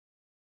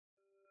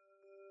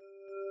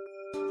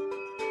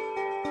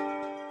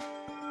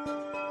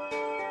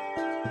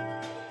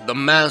The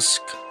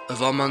Mask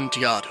of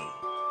Amontillado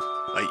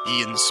by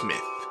Ian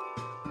Smith.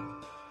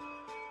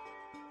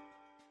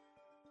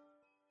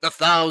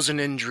 1,000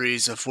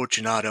 injuries of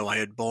Fortunato I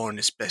had borne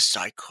as best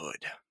I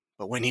could,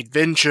 but when he'd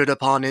ventured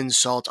upon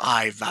insult,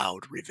 I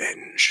vowed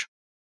revenge.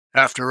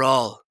 After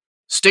all,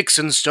 sticks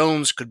and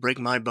stones could break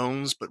my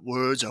bones, but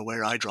words are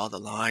where I draw the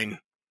line.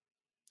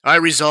 I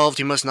resolved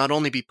he must not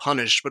only be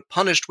punished, but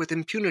punished with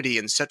impunity,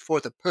 and set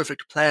forth a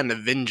perfect plan of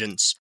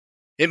vengeance.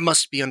 It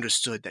must be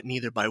understood that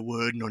neither by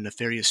word nor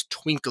nefarious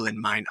twinkle in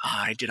mine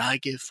eye did I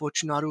give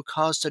Fortunato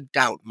cause to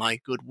doubt my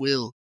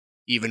goodwill,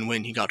 even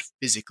when he got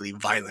physically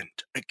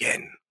violent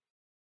again.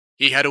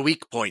 He had a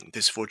weak point,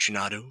 this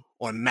Fortunato,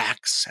 or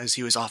Max, as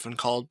he was often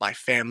called by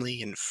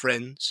family and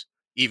friends,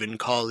 even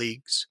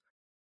colleagues.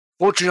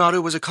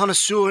 Fortunato was a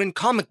connoisseur in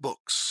comic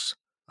books,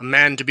 a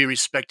man to be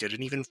respected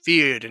and even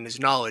feared in his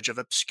knowledge of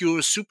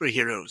obscure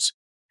superheroes,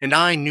 and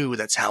I knew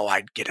that's how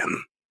I'd get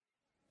him.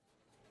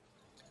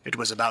 It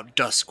was about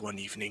dusk one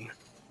evening,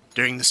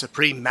 during the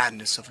supreme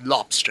madness of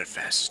Lobster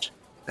Fest,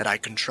 that I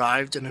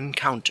contrived an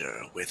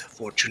encounter with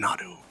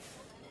Fortunato.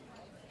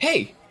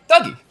 Hey,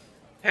 Dougie!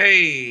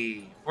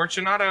 Hey,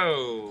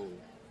 Fortunato!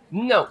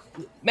 No,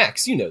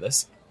 Max, you know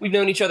this. We've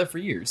known each other for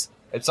years.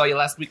 I saw you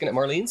last weekend at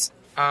Marlene's.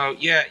 Oh,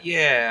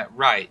 yeah,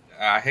 right.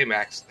 Hey,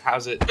 Max,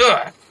 how's it?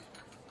 Ugh!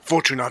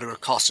 Fortunato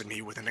accosted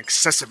me with an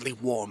excessively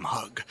warm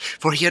hug,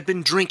 for he had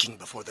been drinking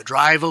before the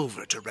drive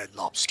over to Red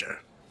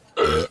Lobster.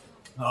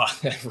 Oh,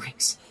 that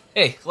reeks.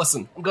 Hey,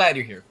 listen, I'm glad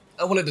you're here.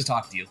 I wanted to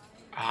talk to you.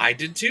 I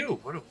did too.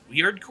 What a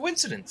weird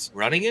coincidence.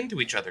 Running into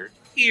each other.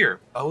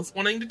 Here, both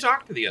wanting to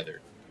talk to the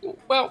other.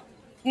 Well,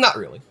 not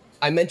really.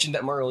 I mentioned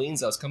at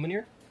Marlene's I was coming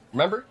here.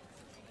 Remember?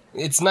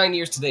 It's 9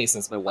 years today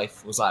since my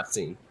wife was last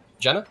seen.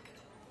 Jenna?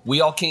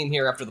 We all came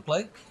here after the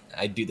play.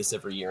 I do this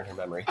every year in her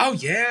memory. Oh,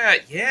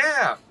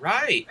 yeah,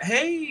 right.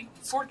 Hey,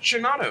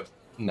 Fortunato.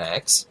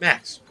 Max?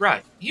 Max,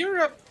 right.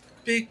 You're a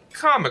big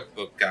comic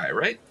book guy,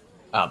 right?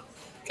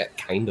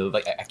 Kind of.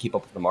 I keep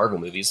up with the Marvel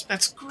movies.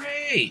 That's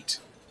great.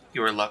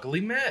 You are luckily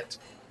met.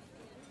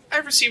 I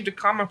received a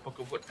comic book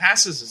of what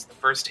passes as the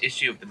first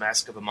issue of The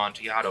Mask of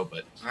Amontillado,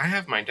 but I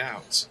have my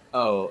doubts.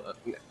 Oh,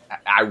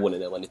 I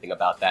wouldn't know anything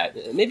about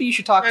that. Maybe you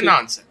should talk to...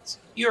 Nonsense.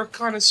 Your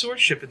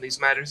connoisseurship in these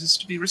matters is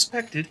to be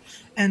respected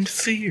and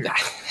feared.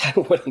 I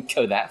wouldn't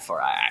go that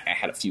far. I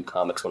had a few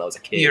comics when I was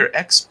a kid. Your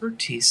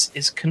expertise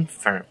is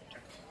confirmed.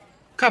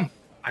 Come,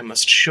 I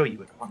must show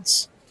you at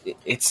once.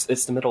 It's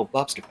the middle of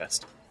Lobster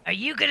Fest. Are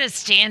you gonna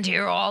stand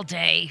here all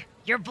day?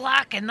 You're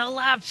blocking the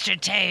lobster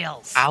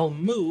tails. I'll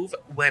move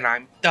when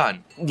I'm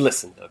done.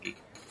 Listen, Dougie.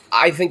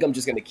 I think I'm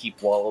just gonna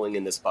keep wallowing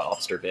in this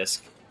lobster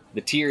bisque.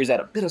 The tears add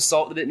a bit of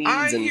salt that it needs,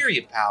 I hear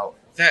you, pal.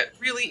 That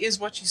really is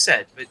what you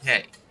said, but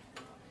hey.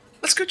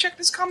 Let's go check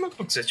this comic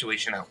book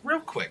situation out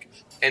real quick,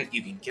 and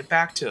you can get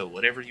back to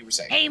whatever you were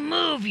saying. Hey,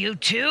 move, you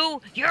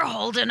two. You're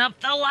holding up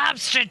the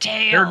lobster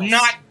tails. They're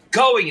not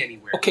going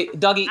anywhere. Okay,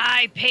 Dougie...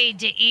 I paid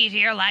to eat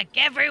here like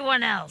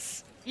everyone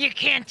else. You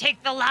can't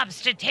take the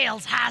lobster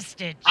tails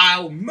hostage.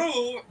 I'll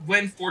move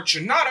when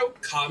Fortunato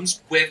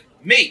comes with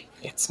me.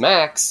 It's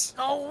Max.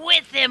 Go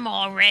with him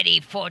already,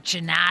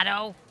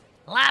 Fortunato.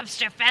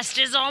 Lobster Fest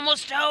is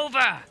almost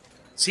over.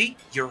 See,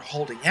 you're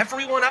holding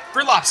everyone up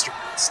for Lobster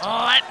Fest.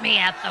 Let me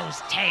at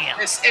those tails.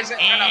 This isn't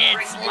gonna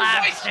bring It's you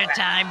lobster life back.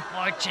 time,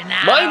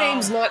 Fortunato. My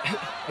name's not...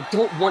 I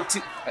don't want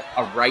to...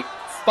 Alright,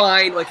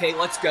 fine. Okay,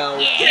 let's go.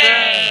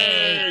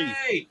 Yay!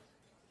 Yay!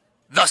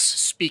 Thus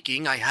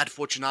speaking, I had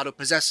Fortunato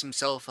possess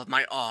himself of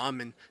my arm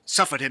and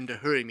suffered him to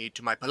hurry me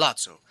to my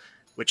palazzo,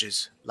 which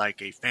is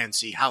like a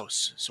fancy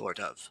house, sort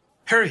of.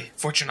 Hurry,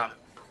 Fortunato.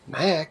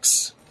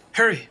 Max.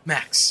 Hurry,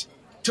 Max.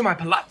 To my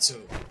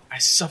palazzo. I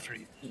suffer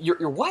you.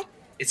 You're what?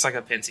 It's like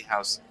a fancy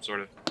house, sort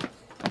of.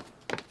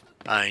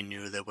 I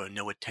knew there were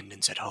no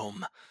attendants at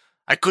home.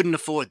 I couldn't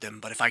afford them,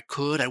 but if I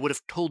could, I would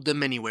have told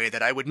them anyway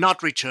that I would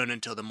not return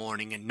until the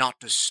morning and not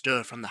to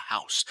stir from the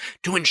house,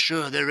 to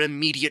ensure their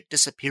immediate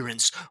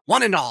disappearance,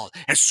 one and all,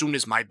 as soon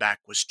as my back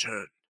was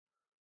turned.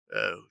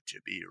 Oh, to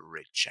be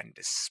rich and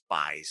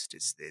despised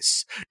is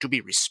this, to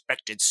be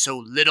respected so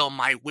little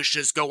my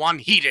wishes go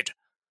unheeded.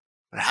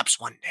 Perhaps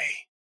one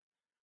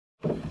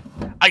day.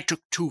 I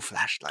took 2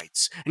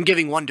 flashlights, and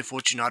giving one to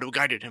Fortunato,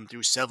 guided him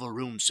through several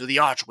rooms to the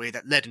archway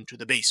that led into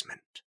the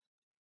basement.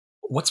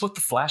 What's with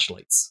the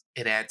flashlights?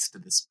 It adds to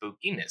the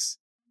spookiness.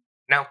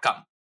 Now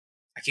come.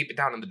 I keep it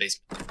down in the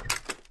basement.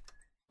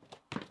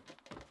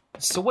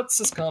 So what's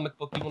this comic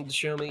book you wanted to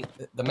show me?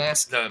 The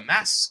Mask... The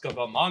Mask of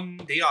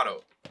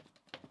Amontillado.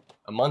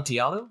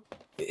 Amontillado?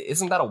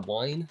 Isn't that a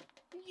wine?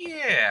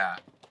 Yeah,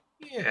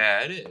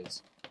 it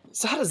is.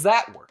 So how does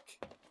that work?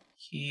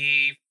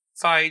 He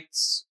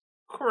fights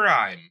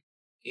crime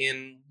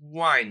in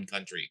wine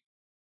country.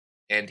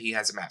 And he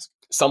has a mask.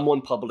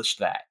 Someone published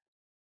that.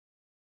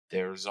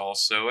 There's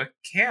also a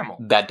camel.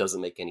 That doesn't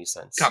make any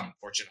sense. Come,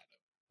 Fortunato.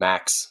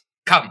 Max.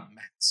 Come,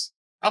 Max.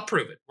 I'll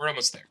prove it. We're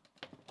almost there.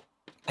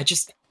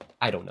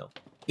 I don't know.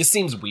 This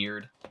seems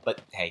weird,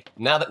 but hey,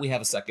 now that we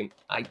have a second,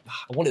 I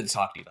wanted to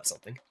talk to you about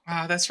something.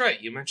 That's right.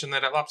 You mentioned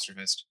that at Lobster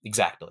Fest.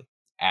 Exactly.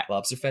 At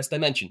Lobster Fest, I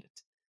mentioned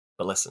it.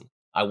 But listen,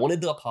 I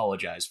wanted to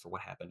apologize for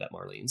what happened at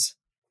Marlene's.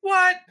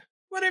 What?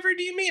 Whatever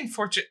do you mean,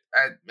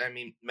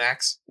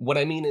 Max? What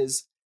I mean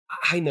is,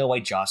 I know I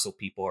jostle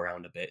people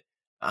around a bit.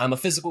 I'm a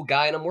physical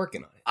guy and I'm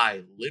working on it.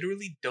 I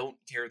literally don't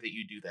care that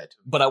you do that to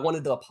me. But I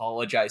wanted to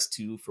apologize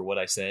too for what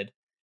I said.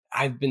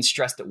 I've been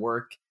stressed at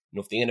work, and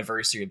with the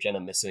anniversary of Jenna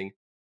missing,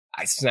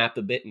 I snapped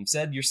a bit and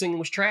said your singing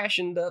was trash,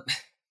 and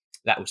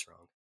that was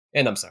wrong.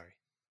 And I'm sorry.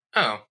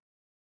 Oh.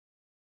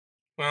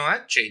 Well,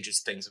 that changes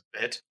things a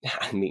bit.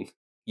 I mean,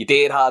 you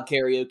did hog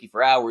karaoke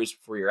for hours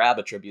before your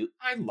ABBA tribute.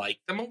 I like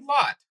them a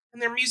lot.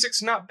 And their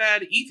music's not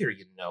bad either,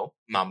 you know,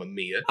 Mamma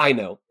Mia. I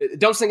know.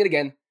 Don't sing it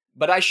again.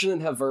 But I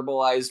shouldn't have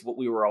verbalized what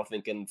we were all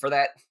thinking. For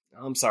that,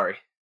 I'm sorry.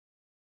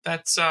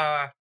 That's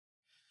not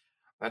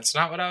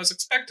what I was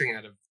expecting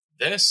out of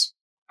this.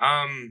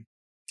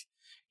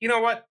 You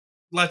know what?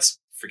 Let's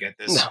forget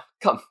this. No,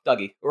 come,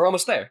 Dougie. We're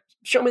almost there.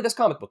 Show me this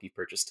comic book you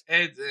purchased.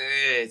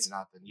 It's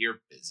nothing.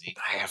 You're busy.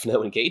 I have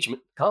no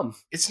engagement. Come.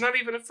 It's not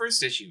even a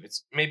first issue.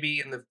 It's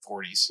maybe in the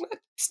 40s. I'd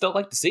still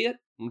like to see it.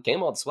 It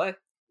came all this way.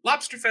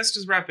 Lobsterfest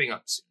is wrapping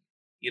up soon.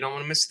 You don't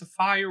want to miss the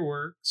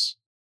fireworks.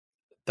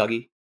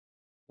 Dougie,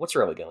 what's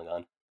really going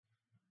on?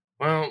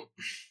 Well,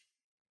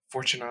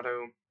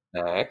 Fortunato,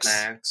 Max,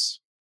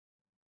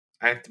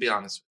 I have to be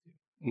honest with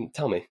you.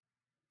 Tell me.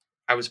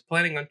 I was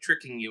planning on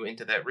tricking you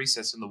into that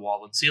recess in the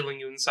wall and sealing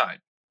you inside.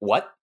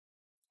 What?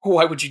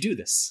 Why would you do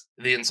this?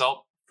 The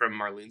insult from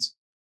Marlene's.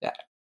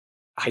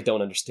 I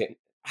don't understand.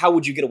 How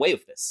would you get away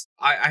with this?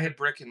 I had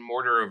brick and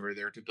mortar over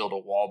there to build a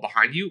wall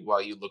behind you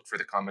while you looked for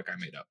the comic I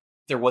made up.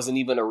 There wasn't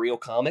even a real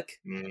comic?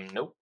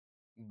 Nope.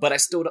 But I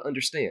still don't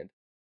understand.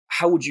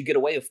 How would you get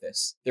away with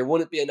this? There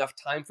wouldn't be enough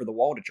time for the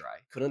wall to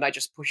dry. Couldn't I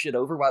just push it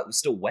over while it was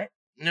still wet?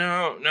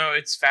 No,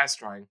 it's fast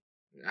drying.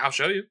 I'll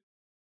show you.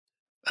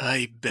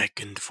 I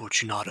beckoned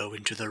Fortunato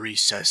into the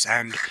recess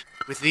and,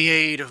 with the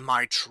aid of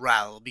my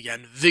trowel,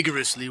 began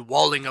vigorously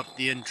walling up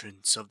the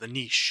entrance of the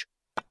niche.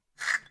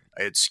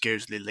 I had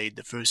scarcely laid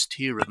the first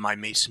tier of my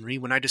masonry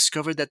when I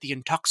discovered that the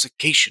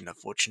intoxication of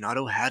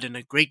Fortunato had in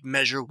a great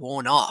measure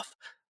worn off,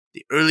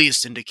 the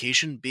earliest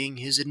indication being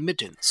his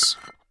admittance.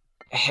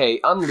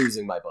 Hey, I'm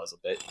losing my buzz a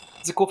bit.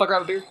 Is it cool if I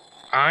grab a beer?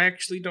 I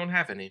actually don't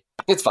have any.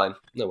 It's fine.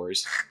 No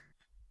worries.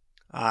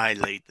 I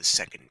laid the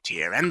second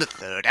tier, and the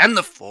third, and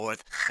the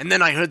fourth, and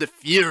then I heard the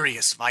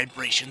furious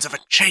vibrations of a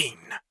chain.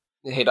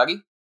 Hey,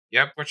 Dougie?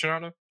 Yep,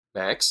 Fortunato?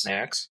 Max?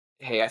 Max?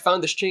 Hey, I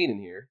found this chain in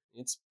here.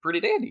 It's pretty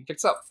dandy. Check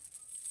this out.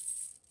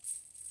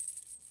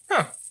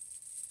 Huh.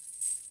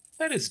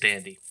 That is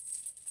dandy.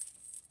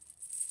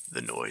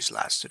 The noise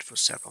lasted for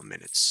several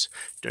minutes,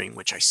 during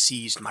which I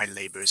ceased my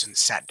labors and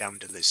sat down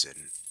to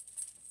listen.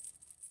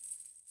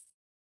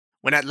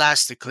 When at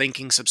last the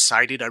clanking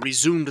subsided, I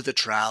resumed the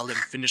trowel and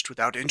finished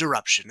without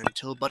interruption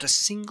until but a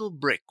single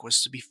brick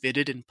was to be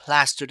fitted and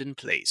plastered in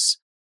place.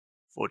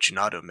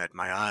 Fortunato met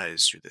my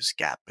eyes through this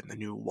gap in the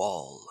new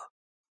wall.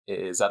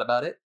 Is that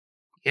about it?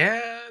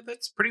 Yeah,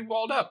 that's pretty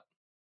walled up.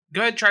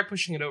 Go ahead, try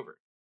pushing it over.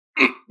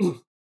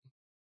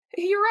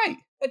 Hey, you're right.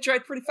 I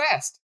tried pretty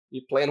fast.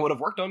 Your plan would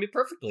have worked on me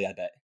perfectly, I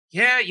bet.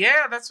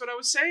 Yeah, that's what I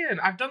was saying.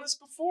 I've done this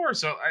before,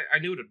 so I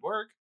knew it'd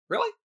work.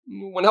 Really?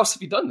 When else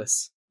have you done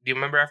this? Do you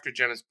remember after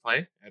Jenna's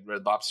play at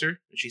Red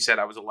Lobster? She said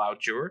I was a loud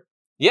juror?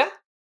 Yeah?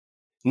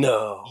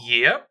 No.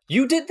 Yep.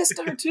 You did this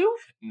to her too?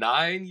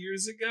 9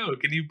 years ago.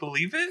 Can you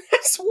believe it?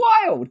 That's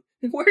wild.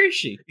 Where is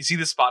she? You see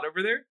the spot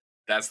over there?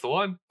 That's the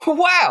one.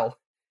 Wow.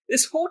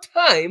 This whole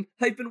time,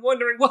 I've been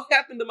wondering what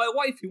happened to my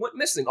wife who went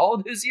missing all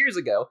those years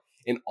ago.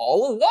 And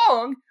all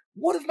along,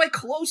 one of my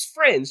close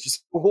friends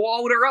just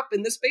walled her up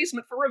in this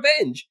basement for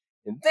revenge.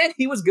 And then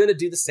he was gonna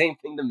do the same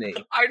thing to me.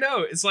 I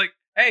know. It's like,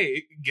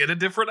 hey, get a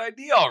different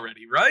idea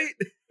already, right?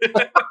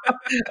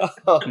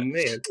 Oh,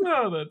 man.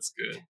 Oh, that's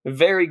good.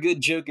 Very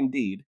good joke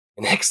indeed.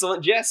 An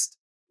excellent jest.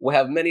 We'll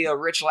have many a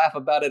rich laugh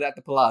about it at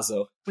the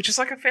Palazzo. Which is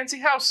like a fancy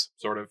house,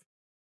 sort of.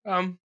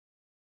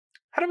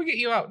 How do we get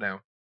you out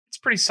now? It's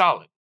pretty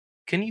solid.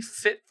 Can you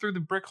fit through the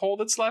brick hole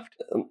that's left?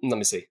 Let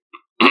me see.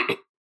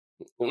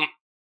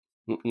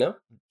 No,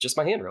 just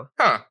my handrail.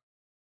 Huh.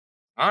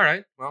 All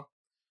right, well,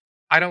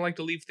 I don't like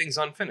to leave things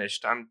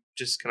unfinished. I'm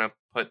just gonna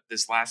put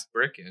this last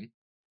brick in.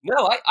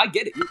 No, I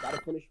get it. You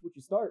gotta finish what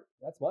you start.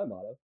 That's my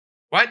motto.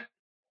 What?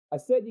 I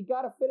said you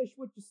gotta finish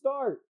what you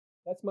start.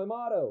 That's my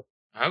motto.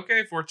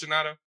 Okay,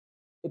 Fortunato.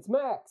 It's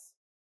Max.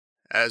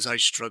 As I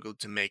struggled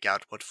to make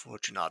out what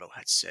Fortunato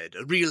had said,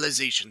 a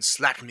realization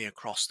slapped me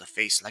across the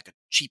face like a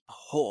cheap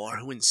whore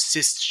who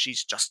insists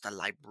she's just a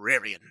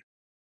librarian.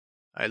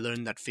 I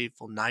learned that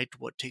fateful night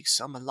what takes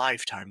some a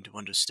lifetime to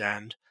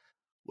understand.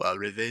 While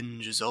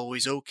revenge is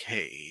always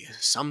okay,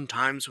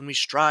 sometimes when we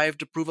strive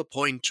to prove a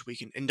point, we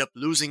can end up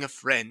losing a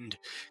friend,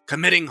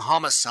 committing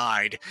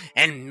homicide,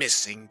 and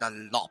missing the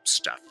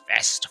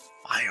Lobsterfest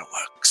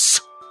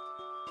fireworks.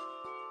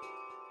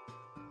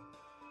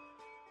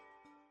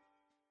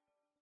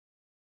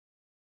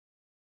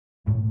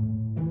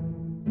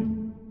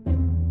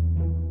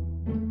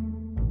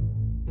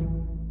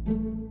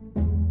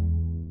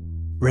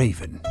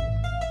 Raven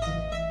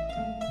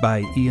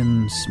by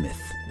Ian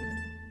Smith.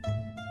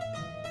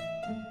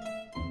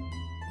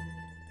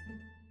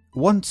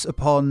 Once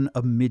upon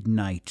a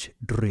midnight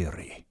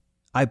dreary,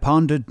 I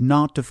pondered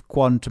not of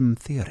quantum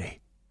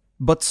theory,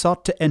 but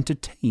sought to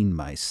entertain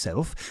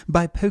myself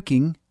by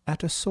poking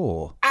at a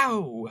sore.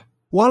 Ow!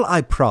 While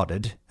I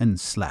prodded and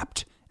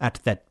slapped at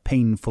that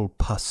painful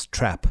pus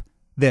trap,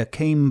 there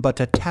came but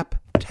a tap,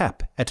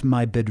 tap at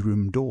my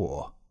bedroom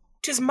door.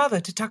 'Tis mother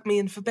to tuck me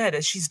in for bed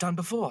as she's done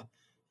before.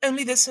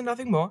 Only this and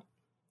nothing more.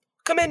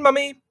 Come in,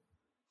 mummy.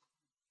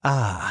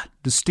 Ah,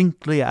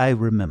 distinctly I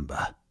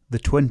remember the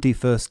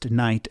 21st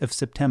night of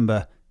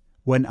September,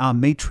 when our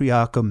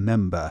matriarchal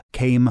member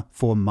came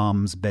for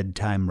Mom's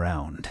bedtime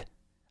round.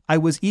 I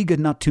was eager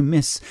not to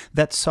miss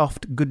that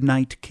soft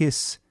good-night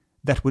kiss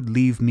that would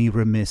leave me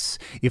remiss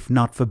if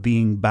not for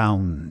being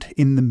bound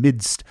in the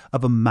midst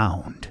of a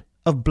mound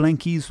of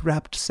blankies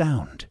wrapped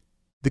sound.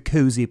 The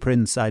cozy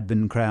prince I'd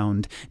been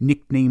crowned,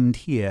 nicknamed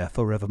here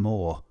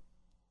forevermore.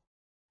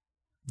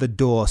 The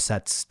door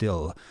sat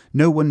still,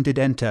 no one did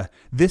enter.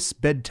 This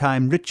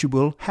bedtime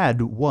ritual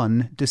had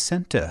one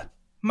dissenter.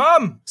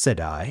 Mum! Said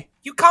I.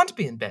 You can't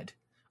be in bed.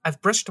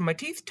 I've brushed on my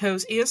teeth,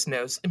 toes, ears,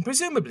 nose, and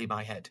presumably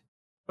my head.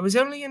 I was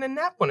only in a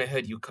nap when I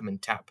heard you come and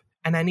tap,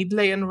 and I need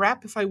lay and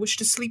wrap if I wish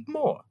to sleep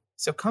more.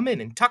 So come in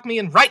and tuck me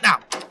in right now!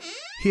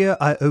 Here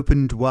I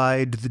opened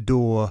wide the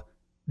door,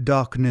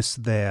 darkness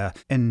there,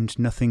 and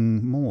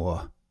nothing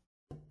more.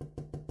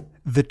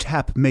 The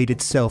tap made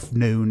itself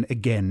known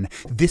again,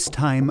 this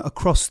time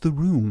across the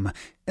room,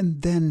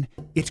 and then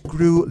it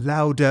grew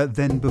louder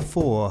than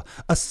before,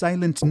 a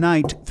silent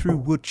night through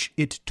which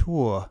it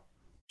tore.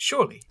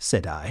 Surely,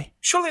 said I.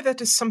 Surely that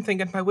is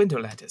something at my window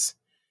lattice.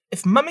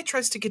 If Mummy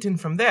tries to get in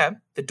from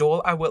there, the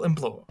door I will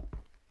implore.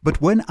 But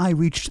when I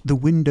reached the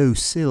window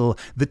sill,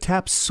 the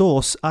tap's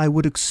source I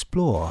would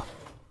explore.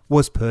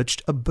 Was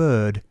perched a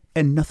bird,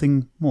 and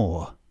nothing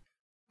more.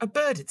 A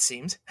bird, it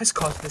seems, has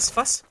caused this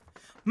fuss.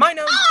 Mine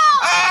own...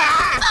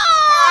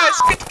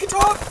 Get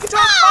off,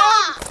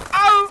 Mom!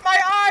 Ow, my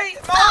eye!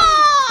 Mom!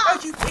 Oh,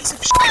 you piece of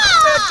shit!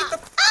 Bird, get the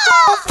f***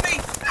 off of me!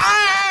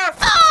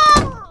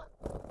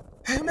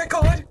 Oh my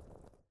god!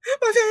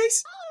 My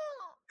face!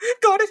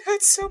 God, it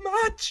hurts so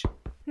much!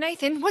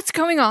 Nathan, what's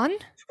going on?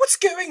 What's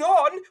going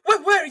on?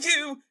 Where are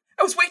you?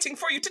 I was waiting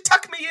for you to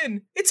tuck me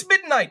in. It's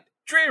midnight.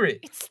 Dreary.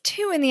 It's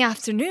 2 in the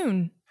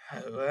afternoon.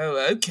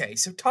 Oh, okay.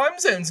 So time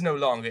zones no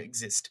longer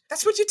exist.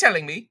 That's what you're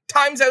telling me?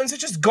 Time zones are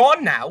just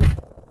gone now?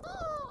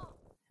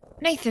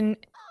 Nathan,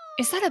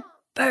 is that a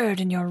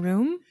bird in your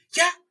room?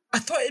 Yeah, I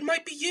thought it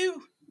might be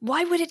you.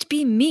 Why would it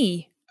be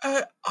me?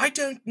 I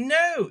don't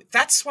know.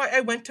 That's why I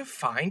went to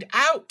find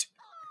out.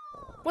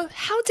 Well,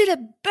 how did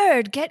a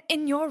bird get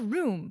in your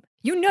room?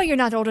 You know you're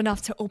not old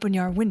enough to open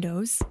your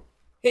windows.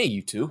 Hey,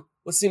 you two.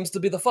 What seems to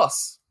be the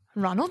fuss?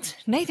 Ronald,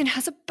 Nathan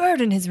has a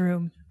bird in his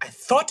room. I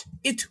thought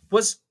it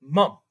was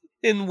Mum.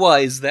 And why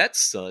is that,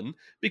 son?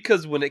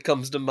 Because when it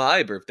comes to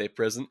my birthday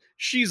present,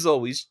 she's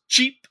always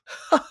cheap.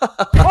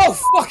 Oh,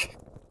 fuck!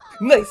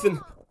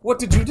 Nathan, what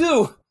did you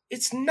do?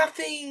 It's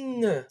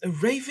nothing. A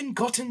raven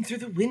got in through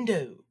the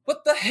window.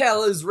 What the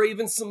hell is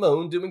Raven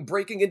Simone doing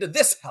breaking into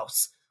this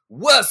house?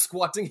 We're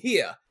squatting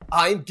here.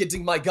 I'm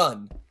getting my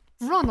gun.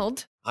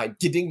 Ronald? I'm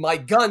getting my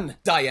gun,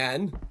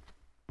 Diane.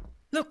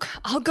 Look,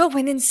 I'll go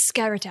in and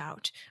scare it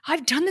out.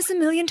 I've done this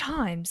 1,000,000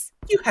 times.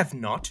 You have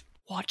not.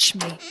 Watch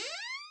me.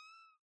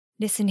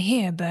 Listen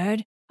here,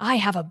 bird. I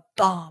have a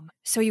bomb,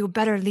 so you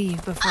better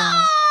leave before...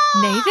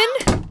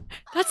 Nathan?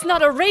 That's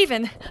not a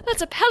raven.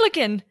 That's a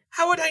pelican.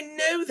 How would I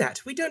know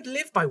that? We don't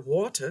live by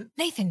water.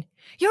 Nathan,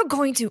 you're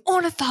going to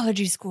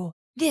ornithology school.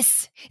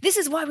 This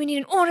is why we need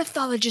an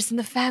ornithologist in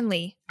the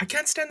family. I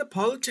can't stand the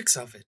politics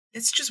of it.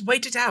 Let's just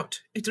wait it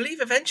out. It'll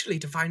leave eventually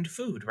to find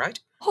food, right?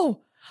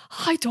 Oh,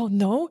 I don't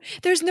know.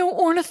 There's no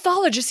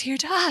ornithologist here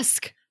to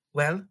ask.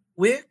 Well,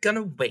 we're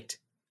gonna wait.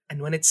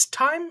 And when it's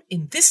time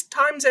in this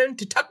time zone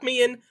to tuck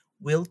me in,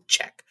 we'll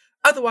check.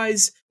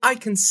 Otherwise, I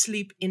can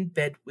sleep in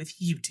bed with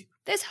you two.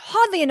 There's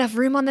hardly enough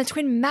room on the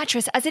twin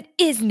mattress as it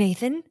is,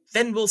 Nathan.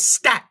 Then we'll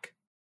stack.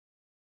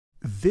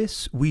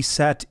 This we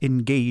sat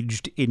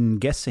engaged in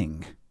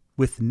guessing,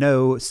 with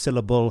no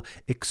syllable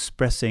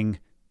expressing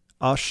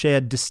our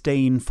shared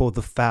disdain for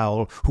the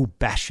fowl who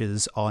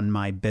bashes on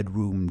my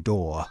bedroom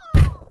door.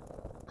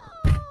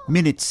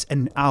 Minutes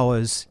and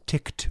hours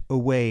ticked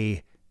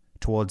away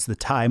towards the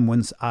time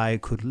whence I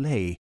could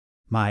lay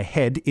my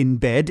head in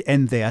bed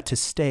and there to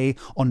stay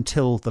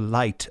until the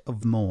light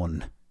of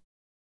morn.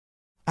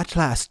 At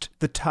last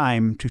the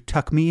time to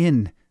tuck me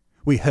in.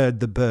 We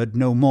heard the bird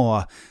no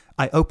more.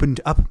 I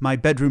opened up my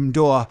bedroom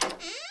door.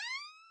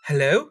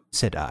 Hello?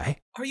 Said I.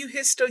 Are you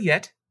here still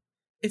yet?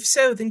 If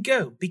so, then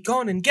go, be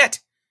gone and get.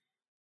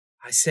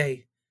 I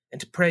say,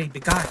 and pray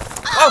beguile.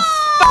 Oh,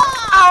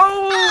 fuck!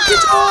 Ow!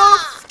 Get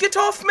off! Get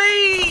off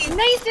me!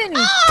 Nathan!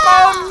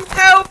 Mom,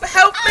 help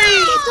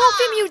me! Get off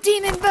him, you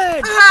demon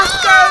bird!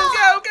 Go!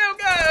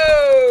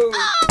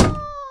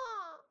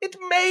 It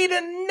made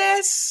a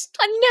nest!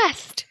 A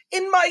nest?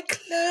 In my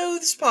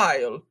clothes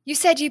pile. You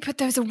said you put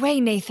those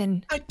away,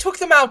 Nathan. I took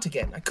them out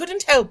again. I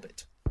couldn't help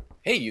it.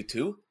 Hey, you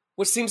two.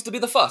 What seems to be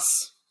the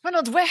fuss?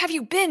 Ronald, where have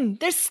you been?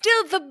 There's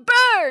still the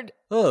bird!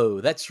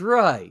 Oh, that's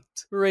right.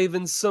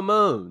 Raven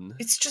Simone.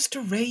 It's just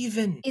a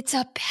raven. It's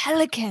a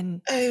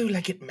pelican. Oh,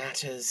 like it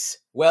matters.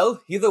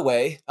 Well, either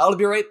way, I'll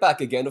be right back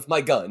again with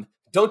my gun.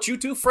 Don't you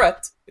two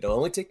fret. It'll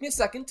only take me a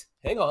second.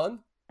 Hang on.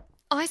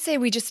 I say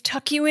we just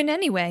tuck you in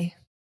anyway.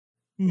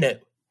 No.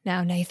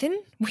 Now, Nathan,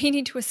 we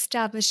need to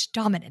establish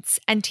dominance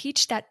and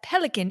teach that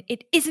pelican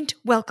it isn't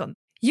welcome.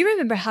 You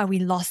remember how we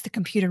lost the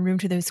computer room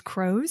to those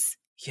crows?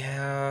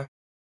 Yeah.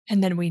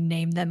 And then we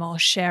named them all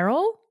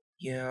Cheryl?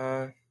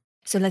 Yeah.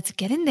 So let's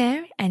get in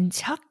there and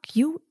tuck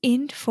you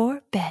in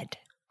for bed.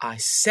 I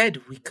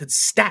said we could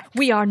stack.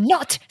 We are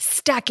not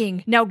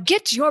stacking. Now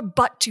get your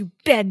butt to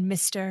bed,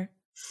 mister.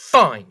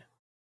 Fine.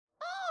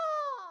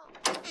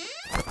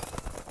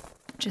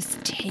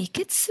 Just take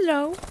it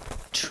slow.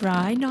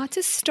 Try not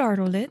to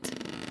startle it.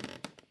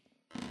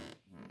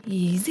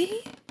 Easy,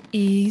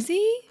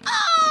 easy.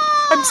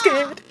 I'm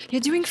scared. You're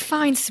doing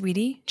fine,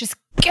 sweetie. Just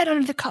get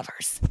under the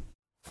covers.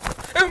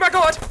 Oh my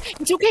god.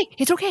 It's okay,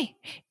 it's okay.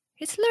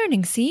 It's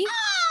learning, see?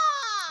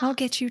 I'll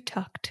get you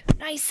tucked.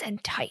 Nice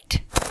and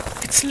tight.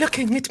 It's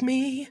looking at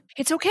me.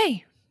 It's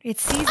okay. It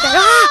sees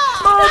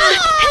that. Mom!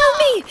 Help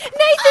me!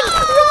 Nathan!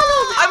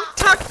 Ronald! I'm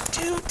tucked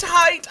too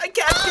tight. I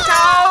can't get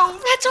out.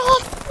 That's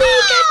off me!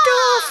 Get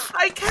off!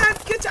 I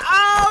can't get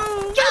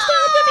out. Get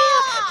out of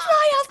here!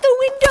 Fly out the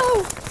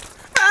window!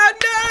 Ah,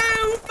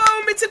 no!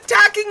 Mom, it's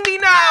attacking me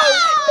now.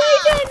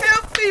 Nathan!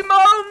 Help me,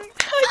 Mom.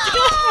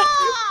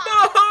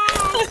 Mom!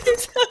 I'm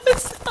so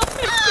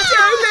sorry.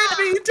 Don't let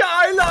me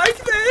die like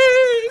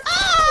this.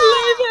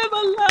 Leave him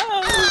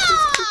alone.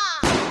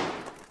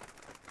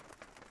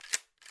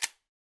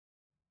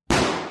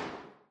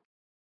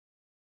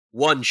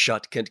 One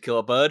shot can't kill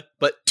a bird,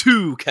 but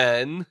two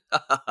can.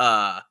 Ha ha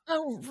ha.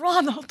 Oh,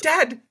 Ronald.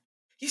 Dad,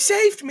 you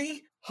saved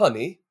me.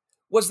 Honey,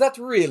 was that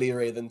really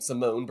Raven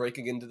Simone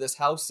breaking into this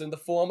house in the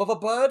form of a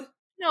bird?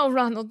 No,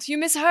 Ronald, you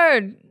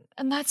misheard.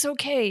 And that's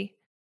okay.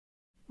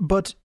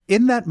 But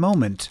in that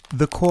moment,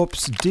 the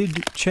corpse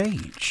did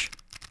change.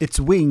 Its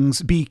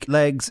wings, beak,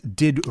 legs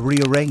did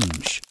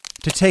rearrange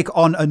to take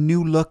on a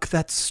new look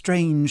that's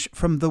strange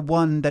from the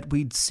one that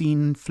we'd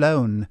seen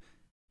flown.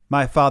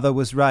 My father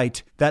was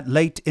right, that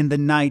late in the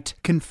night,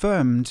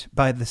 confirmed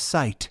by the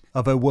sight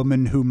of a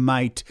woman who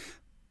might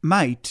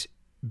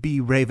be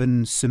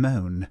Raven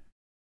Simone.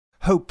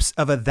 Hopes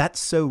of a That's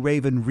So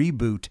Raven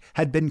reboot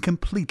had been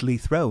completely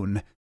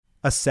thrown.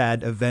 A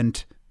sad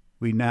event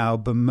we now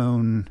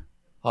bemoan.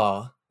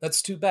 Ah,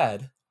 that's too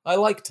bad. I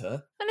liked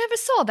her. I never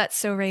saw That's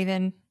So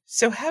Raven.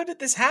 So how did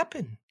this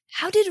happen?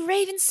 How did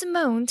Raven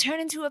Simone turn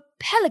into a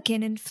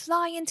pelican and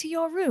fly into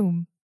your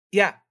room?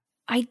 Yeah.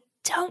 I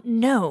don't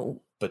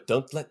know. But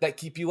don't let that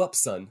keep you up,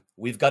 son.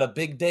 We've got a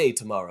big day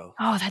tomorrow.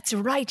 Oh, that's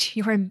right.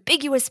 Your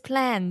ambiguous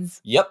plans.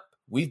 Yep,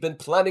 we've been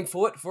planning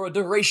for it for a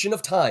duration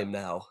of time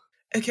now.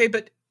 Okay,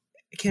 but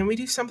can we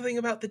do something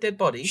about the dead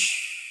body?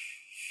 Shh.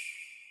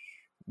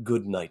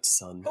 Good night,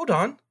 son. Hold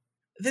on.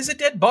 There's a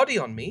dead body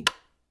on me.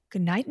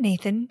 Good night,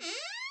 Nathan.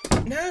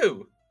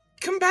 No.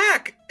 Come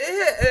back.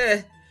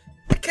 I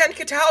can't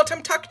get out.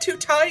 I'm tucked too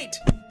tight.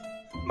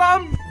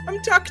 Mom, I'm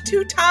tucked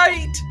too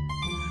tight.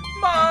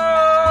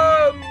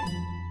 Mom!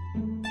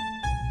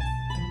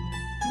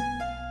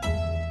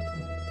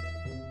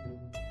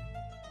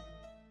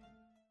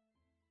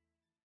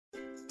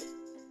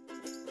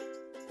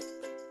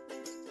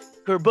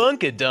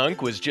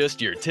 Corbunkadunk was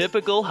just your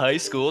typical high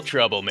school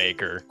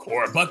troublemaker.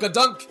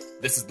 Corbunkadunk,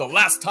 this is the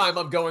last time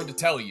I'm going to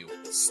tell you.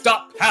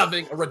 Stop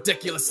having a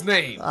ridiculous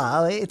name.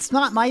 It's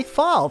not my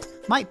fault.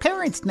 My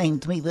parents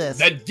named me this.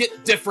 Then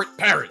get different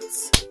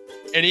parents.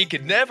 And he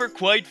could never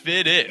quite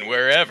fit in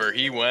wherever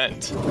he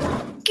went.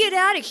 Get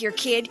out of here,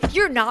 kid.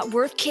 You're not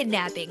worth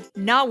kidnapping.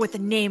 Not with a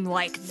name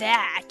like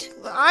that.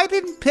 I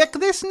didn't pick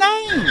this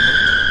name.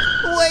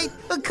 Wait,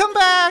 come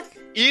back.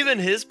 Even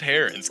his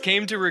parents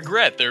came to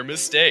regret their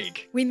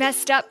mistake. We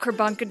messed up,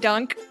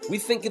 Corbunkadunk. We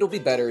think it'll be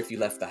better if you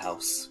left the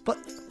house. But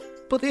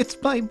it's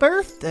my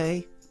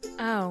birthday.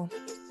 Oh.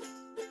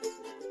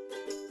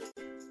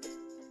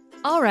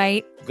 All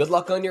right. Good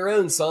luck on your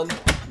own, son.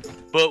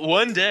 But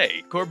one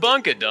day,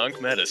 Corbunkadunk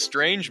met a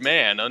strange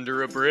man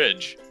under a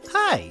bridge.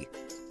 Hi.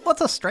 What's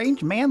a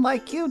strange man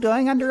like you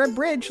doing under a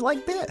bridge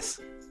like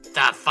this?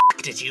 The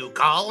fuck did you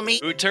call me?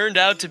 Who turned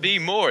out to be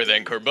more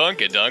than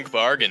Corbunkadunk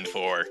bargained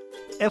for.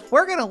 If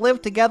we're gonna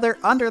live together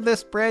under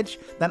this bridge,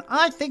 then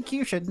I think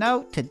you should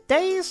know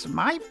today's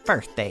my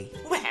birthday.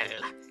 Well,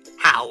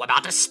 how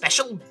about a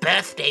special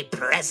birthday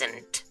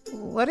present?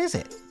 What is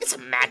it? It's a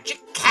magic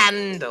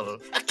candle.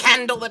 A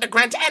candle that'll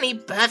grant any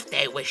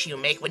birthday wish you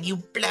make when you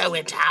blow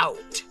it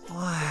out.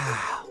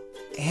 Wow.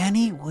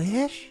 Any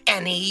wish?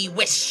 Any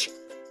wish.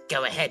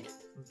 Go ahead,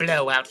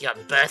 blow out your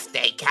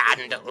birthday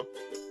candle.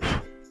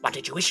 What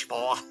did you wish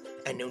for?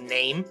 A new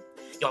name?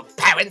 Your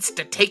parents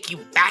to take you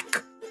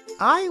back?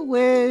 I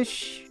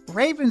wish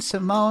Raven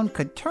Simone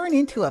could turn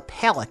into a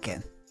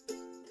pelican.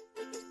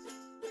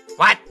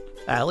 What?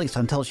 At least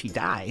until she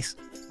dies.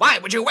 Why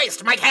would you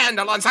waste my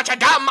candle on such a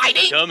dumb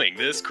idea? Coming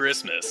this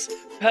Christmas,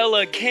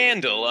 Pella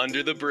Candle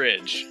Under the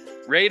Bridge.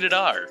 Rated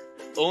R.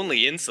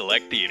 Only in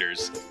select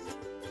theaters.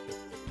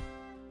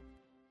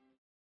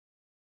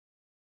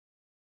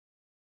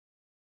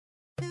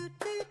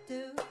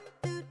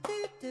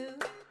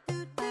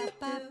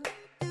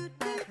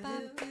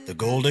 The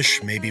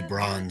Goldish Maybe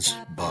Bronze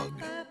Bug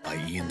by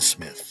Ian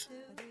Smith.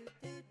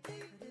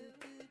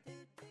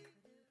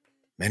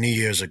 Many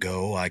years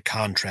ago, I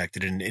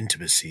contracted an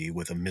intimacy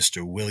with a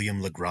Mr.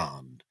 William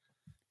Legrand.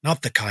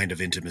 Not the kind of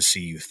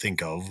intimacy you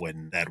think of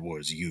when that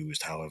word's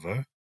used,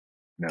 however.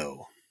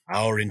 No,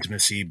 our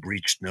intimacy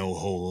breached no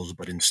holes,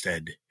 but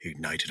instead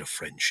ignited a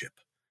friendship.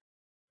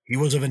 He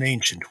was of an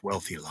ancient,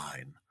 wealthy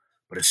line,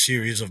 but a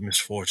series of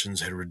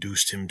misfortunes had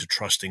reduced him to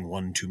trusting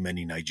one too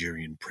many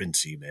Nigerian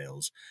prince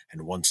emails,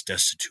 and once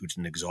destitute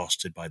and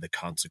exhausted by the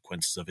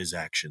consequences of his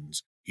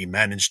actions, he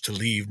managed to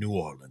leave New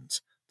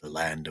Orleans, the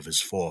land of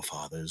his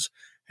forefathers,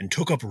 and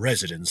took up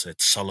residence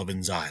at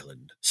Sullivan's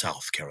Island,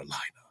 South Carolina,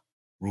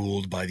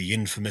 ruled by the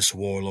infamous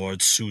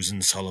warlord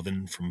Susan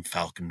Sullivan from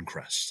Falcon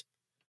Crest.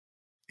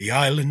 The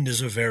island is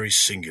a very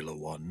singular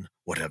one,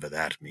 whatever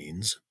that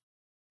means.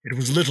 It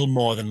was little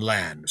more than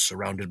land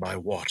surrounded by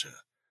water.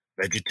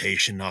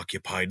 Vegetation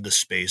occupied the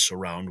space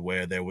around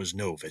where there was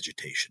no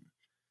vegetation.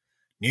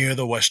 Near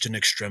the western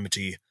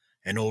extremity,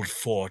 an old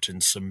fort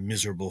and some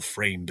miserable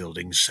frame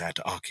buildings sat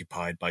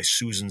occupied by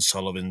Susan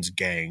Sullivan's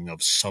gang of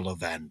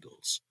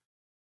Sullivandals.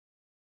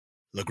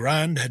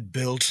 Legrand had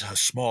built a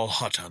small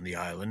hut on the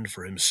island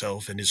for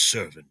himself and his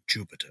servant,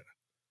 Jupiter,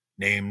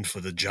 named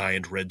for the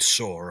giant red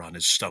sore on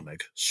his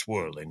stomach,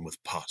 swirling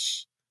with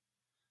pus.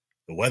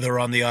 The weather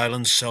on the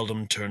island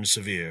seldom turned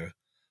severe,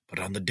 but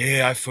on the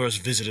day I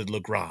first visited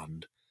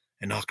Legrand,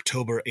 on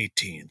October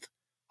 18th,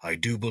 I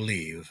do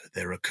believe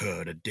there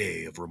occurred a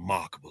day of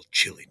remarkable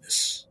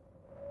chilliness.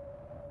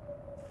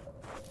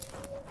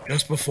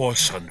 Just before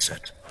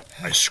sunset,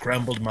 I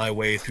scrambled my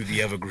way through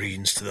the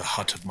evergreens to the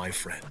hut of my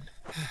friend,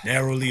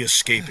 narrowly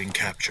escaping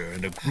capture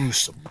and a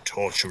gruesome,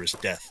 torturous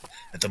death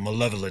at the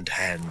malevolent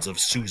hands of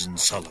Susan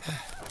Sullivan.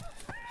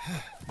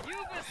 You've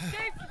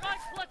escaped my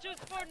clutches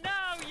for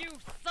now, you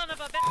son of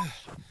a bitch!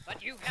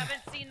 But you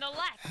haven't seen the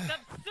last of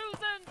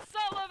Susan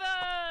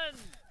Sullivan!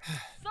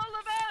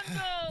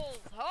 Sullivandals!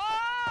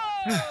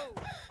 Ho!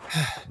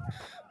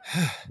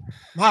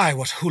 My,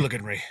 what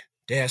hooliganry!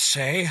 Dare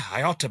say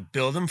I ought to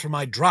bill them for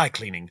my dry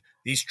cleaning.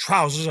 These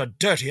trousers are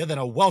dirtier than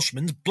a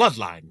Welshman's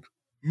bloodline.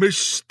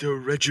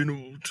 Mr.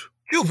 Reginald.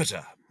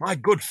 Jupiter, my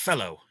good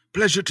fellow.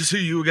 Pleasure to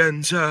see you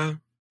again, sir.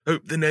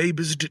 Hope the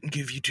neighbours didn't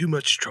give you too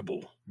much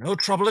trouble. No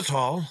trouble at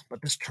all,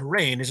 but this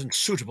terrain isn't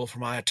suitable for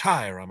my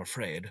attire, I'm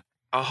afraid.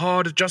 A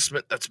hard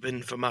adjustment that's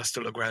been for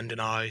Master Legrand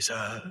and I,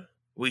 sir.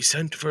 We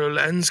sent for a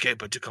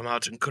landscaper to come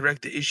out and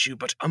correct the issue,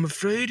 but I'm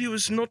afraid he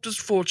was not as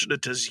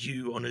fortunate as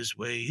you on his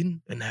way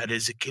in, and had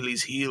his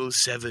Achilles heel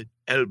severed,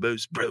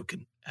 elbows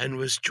broken, and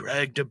was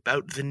dragged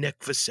about the neck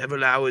for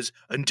several hours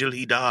until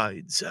he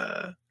died,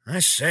 sir. I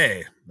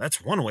say,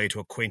 that's one way to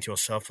acquaint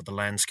yourself with the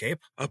landscape.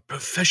 A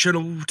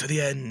professional to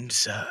the end,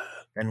 sir.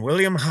 And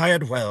William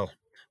hired well.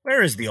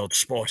 Where is the old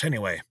sport,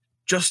 anyway?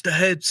 Just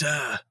ahead,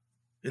 sir.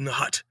 In the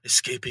hut,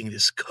 escaping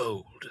this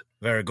cold.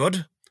 Very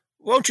good.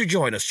 Won't you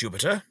join us,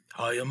 Jupiter?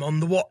 I am on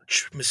the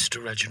watch,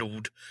 Mr.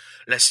 Reginald,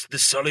 lest the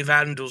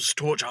Sullivandals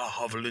torch our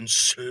hovel and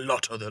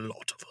slaughter the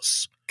lot of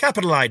us.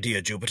 Capital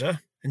idea, Jupiter.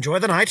 Enjoy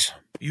the night.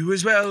 You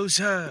as well,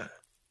 sir.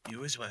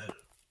 You as well.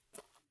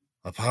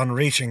 Upon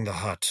reaching the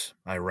hut,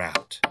 I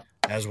rapped,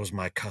 as was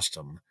my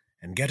custom,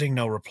 and getting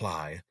no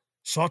reply,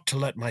 sought to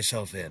let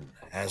myself in,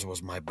 as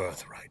was my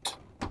birthright.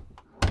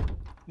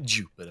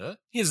 Jupiter,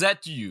 is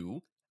that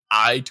you?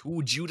 I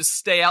told you to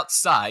stay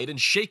outside and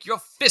shake your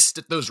fist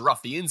at those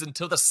ruffians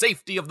until the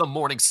safety of the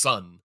morning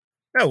sun.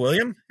 No,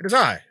 William, it is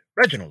I,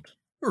 Reginald.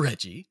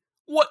 Reggie,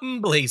 what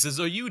in blazes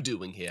are you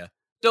doing here?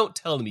 Don't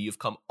tell me you've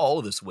come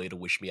all this way to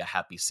wish me a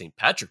happy St.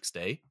 Patrick's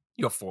Day.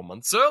 You're 4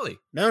 months early.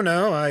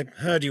 No, I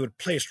heard you had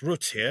placed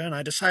roots here, and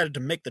I decided to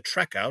make the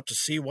trek out to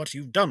see what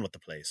you've done with the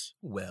place.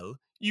 Well,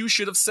 you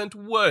should have sent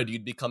word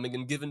you'd be coming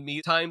and given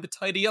me time to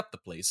tidy up the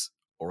place.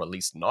 Or at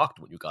least knocked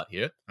when you got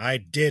here. I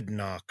did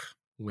knock.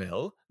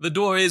 Well, the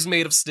door is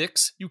made of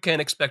sticks. You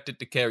can't expect it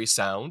to carry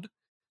sound.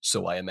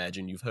 So I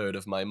imagine you've heard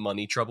of my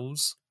money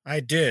troubles. I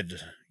did.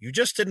 You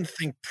just didn't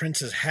think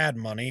princes had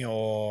money,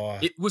 or...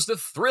 It was the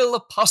thrill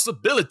of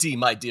possibility,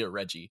 my dear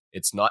Reggie.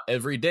 It's not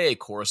every day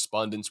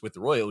correspondence with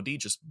royalty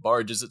just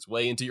barges its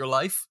way into your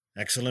life.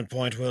 Excellent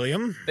point,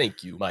 William.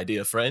 Thank you, my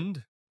dear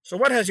friend. So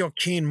what has your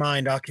keen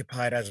mind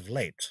occupied as of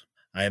late?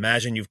 I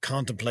imagine you've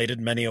contemplated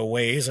many a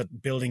ways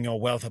at building your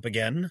wealth up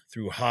again,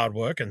 through hard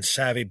work and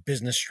savvy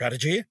business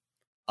strategy.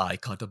 I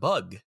caught a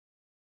bug.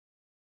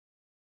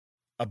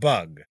 A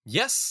bug?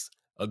 Yes,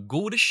 a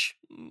goldish,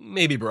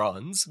 maybe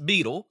bronze,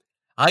 beetle.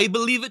 I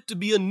believe it to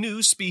be a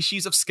new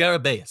species of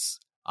Scarabaeus.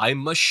 I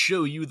must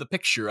show you the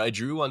picture I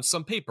drew on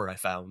some paper I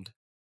found.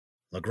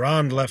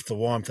 Legrand left the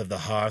warmth of the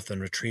hearth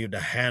and retrieved a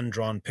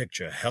hand-drawn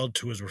picture held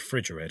to his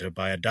refrigerator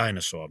by a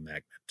dinosaur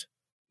magnet.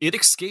 It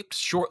escaped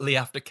shortly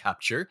after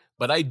capture,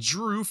 but I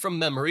drew from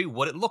memory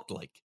what it looked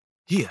like.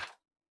 Here.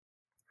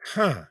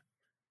 Huh.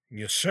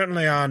 You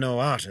certainly are no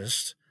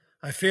artist.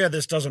 I fear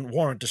this doesn't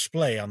warrant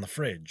display on the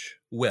fridge.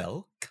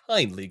 Well,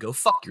 kindly go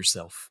fuck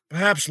yourself.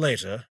 Perhaps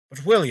later,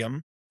 but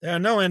William, there are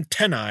no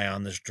antennae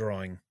on this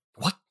drawing.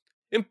 What?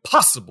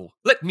 Impossible!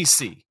 Let me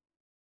see.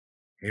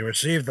 He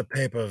received the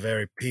paper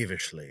very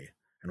peevishly,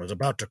 and was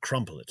about to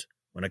crumple it,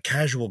 when a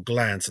casual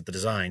glance at the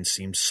design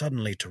seemed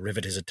suddenly to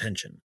rivet his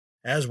attention,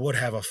 as would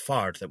have a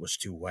fart that was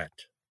too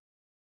wet.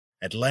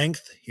 At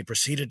length he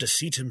proceeded to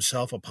seat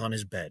himself upon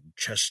his bed,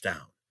 chest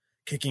down,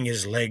 kicking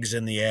his legs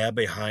in the air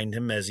behind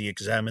him as he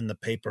examined the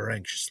paper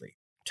anxiously,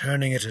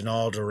 turning it in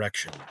all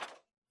directions,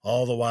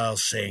 all the while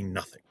saying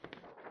nothing.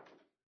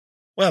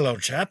 Well,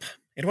 old chap,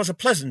 it was a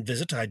pleasant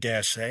visit, I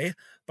dare say,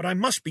 but I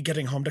must be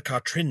getting home to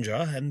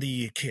Cartrinja and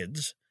the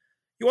kids.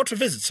 You ought to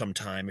visit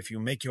sometime if you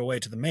make your way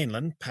to the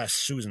mainland past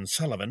Susan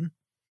Sullivan.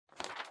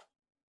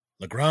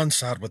 Legrand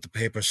sat with the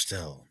paper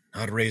still,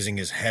 not raising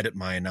his head at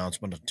my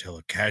announcement until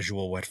a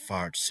casual wet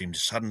fart seemed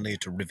suddenly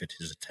to rivet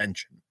his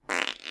attention.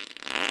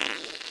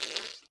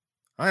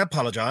 I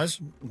apologize.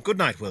 Good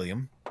night,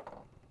 William.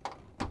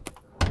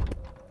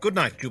 Good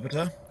night,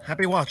 Jupiter.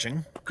 Happy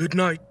watching. Good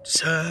night,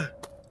 sir.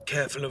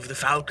 Careful of the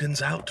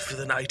falcons out for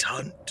the night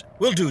hunt.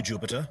 Will do,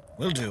 Jupiter.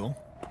 Will do.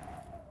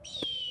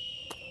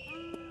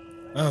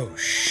 Oh,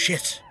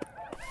 shit.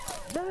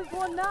 There's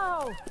one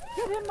now!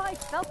 Get him my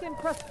Falcon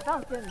Crest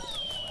Falcon!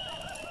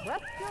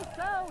 Rest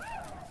yourself!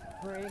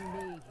 Bring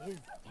me his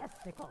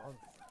testicles!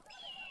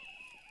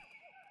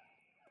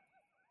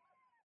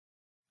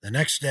 The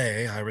next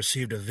day, I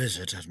received a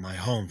visit at my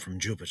home from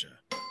Jupiter.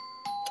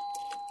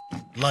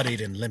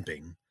 Bloodied and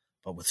limping,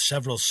 but with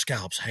several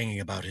scalps hanging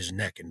about his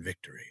neck in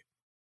victory.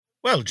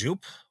 Well,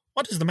 Jupe,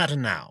 what is the matter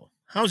now?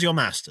 How's your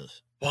master?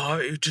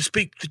 Why, to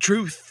speak the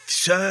truth,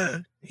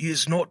 sir, he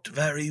is not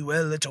very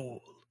well at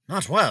all.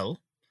 Not well?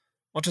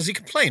 What does he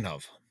complain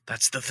of?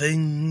 That's the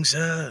thing,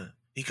 sir.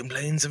 He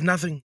complains of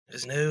nothing.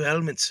 Has no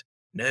ailments.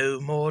 No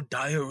more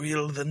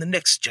diarrheal than the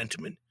next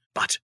gentleman.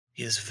 But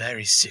he is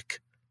very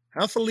sick.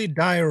 Healthily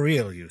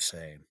diarrheal, you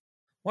say?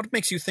 What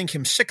makes you think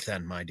him sick,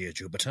 then, my dear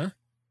Jupiter?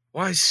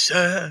 Why,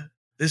 sir,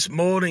 this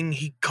morning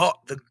he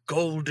caught the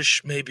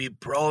goldish, maybe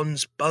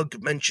bronze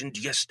bug mentioned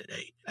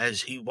yesterday,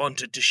 as he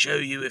wanted to show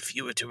you if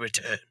you were to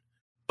return,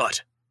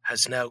 but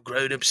has now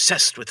grown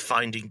obsessed with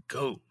finding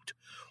gold,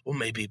 or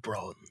maybe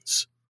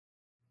bronze.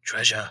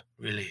 Treasure,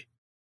 really.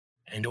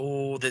 And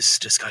all this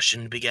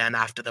discussion began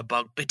after the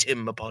bug bit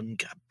him upon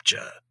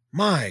capture.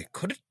 My,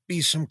 could it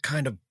be some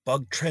kind of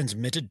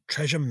bug-transmitted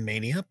treasure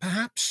mania,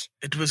 perhaps?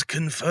 It was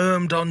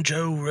confirmed on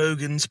Joe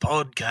Rogan's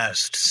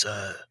podcast,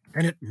 sir.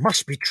 Then it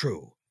must be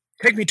true.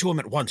 Take me to him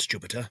at once,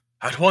 Jupiter.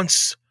 At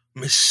once,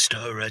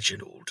 Mr.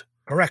 Reginald.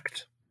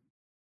 Correct.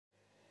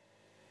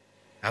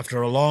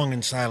 After a long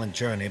and silent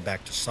journey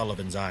back to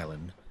Sullivan's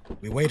Island,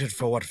 we waited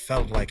for what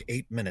felt like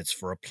 8 minutes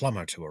for a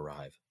plumber to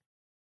arrive.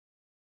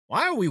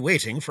 Why are we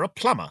waiting for a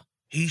plumber?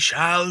 He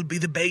shall be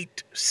the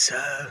bait,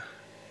 sir.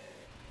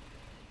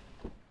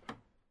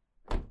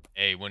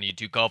 Hey, when you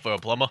two call for a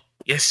plumber?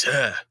 Yes,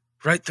 sir.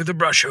 Right through the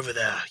brush over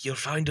there, you'll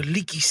find a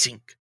leaky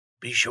sink.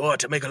 Be sure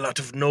to make a lot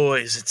of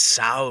noise. It's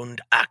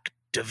sound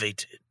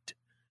activated.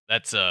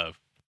 That's,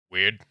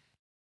 weird.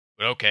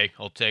 But okay,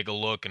 I'll take a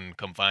look and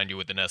come find you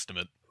with an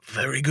estimate.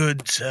 Very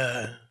good,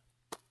 sir.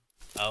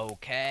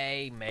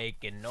 Okay,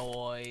 making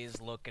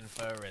noise, looking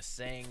for a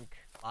sink,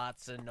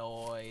 lots of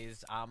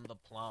noise, I'm the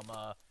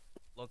plumber,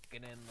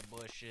 looking in the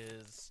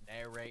bushes,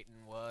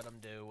 narrating what I'm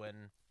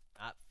doing,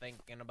 not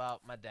thinking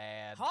about my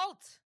dad.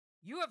 Halt!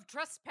 You have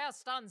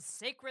trespassed on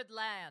sacred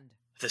land.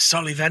 The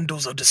Solly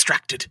Vandals are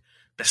distracted.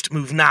 Best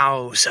move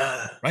now,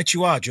 sir. Right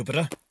you are,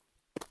 Jupiter.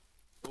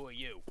 Who are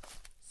you?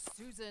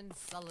 Susan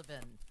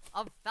Sullivan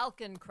of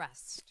Falcon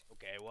Crest.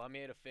 Okay, well, I'm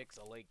here to fix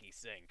a leaky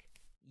sink.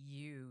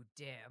 You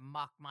dare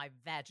mock my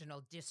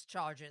vaginal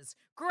discharges.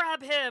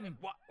 Grab him!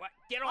 What?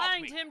 Get off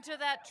Bind me! him to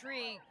that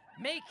tree.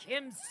 Make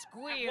him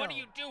squeal. What are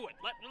you doing?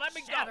 Let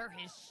me Shatter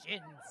his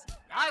shins.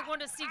 I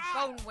want to see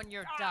bone when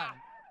you're done.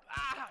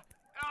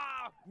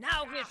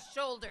 Now his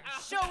shoulders.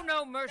 Show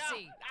no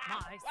mercy,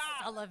 my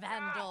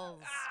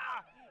Sullivandals.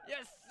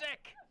 You're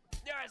sick.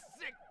 You're a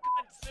sick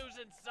cunt,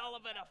 Susan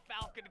Sullivan of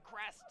Falcon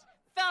Crest.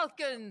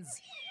 Falcons,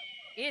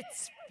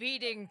 it's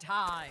feeding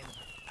time.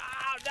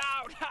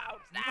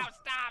 No,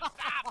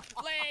 stop,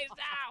 please,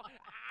 no.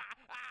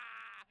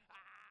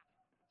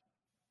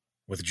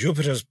 With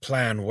Jupiter's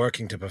plan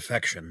working to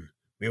perfection,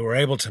 we were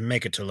able to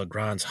make it to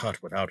Legrand's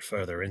hut without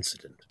further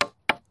incident.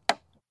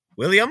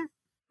 William?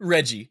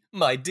 Reggie,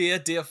 my dear,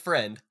 dear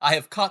friend, I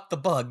have caught the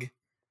bug.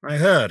 I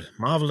heard.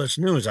 Marvelous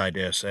news, I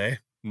dare say.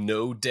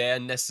 No dare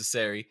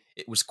necessary.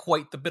 It was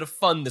quite the bit of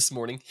fun this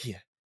morning.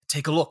 Here,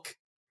 take a look.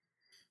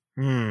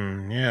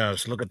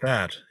 Yes, look at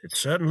that. It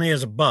certainly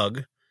is a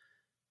bug.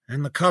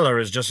 And the color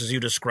is just as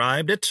you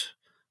described it.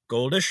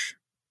 Goldish.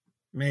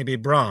 Maybe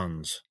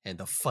bronze.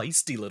 And a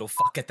feisty little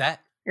fuck at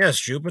that. Yes,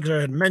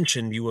 Jupiter had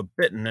mentioned you were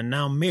bitten, and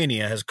now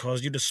mania has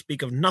caused you to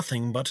speak of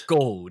nothing but...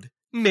 gold.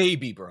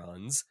 Maybe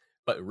bronze.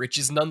 But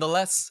riches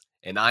nonetheless.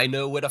 And I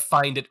know where to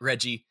find it,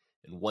 Reggie.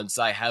 And once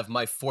I have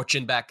my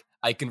fortune back,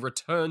 I can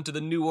return to the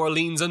New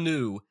Orleans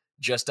anew,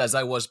 just as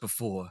I was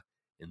before.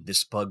 and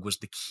this bug was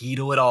the key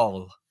to it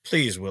all.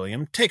 Please,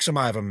 William, take some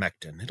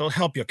ivermectin. It'll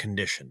help your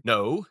condition.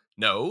 No,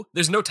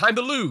 there's no time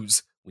to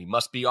lose. We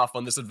must be off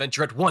on this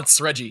adventure at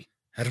once, Reggie.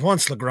 At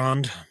once,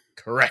 Legrand.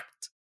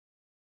 Correct.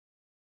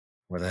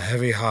 With a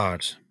heavy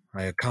heart,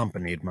 I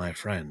accompanied my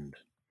friend.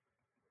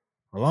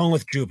 Along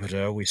with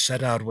Jupiter, we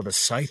set out with a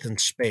scythe and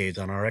spades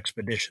on our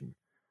expedition,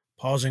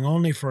 pausing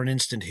only for an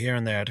instant here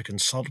and there to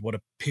consult what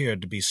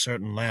appeared to be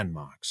certain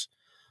landmarks,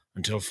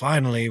 until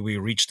finally we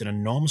reached an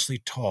enormously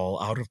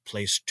tall,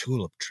 out-of-place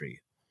tulip tree.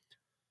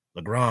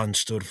 Legrand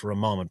stood for a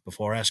moment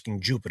before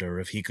asking Jupiter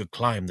if he could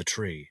climb the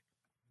tree.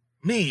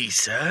 Me,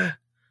 sir?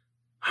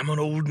 I'm an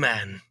old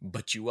man.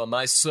 But you are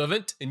my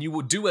servant, and you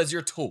will do as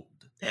you're told.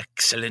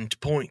 Excellent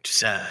point,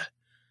 sir.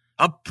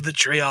 Up the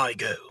tree I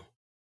go.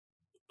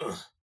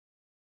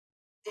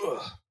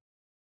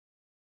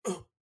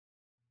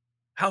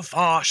 How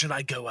far should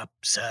I go up,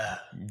 sir?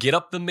 Get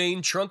up the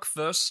main trunk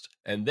first,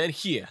 and then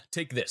here,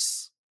 take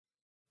this.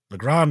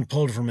 Legrand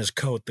pulled from his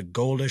coat the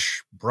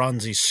goldish,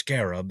 bronzy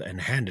scarab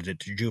and handed it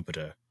to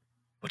Jupiter.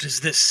 What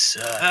is this,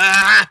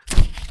 sir?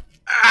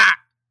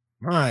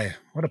 My,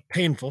 what a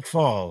painful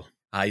fall.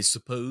 I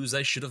suppose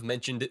I should have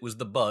mentioned it was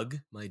the bug,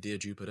 my dear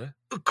Jupiter.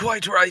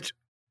 Quite right,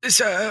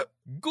 sir.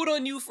 Good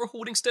on you for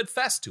holding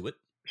steadfast to it.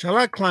 Shall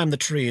I climb the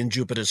tree in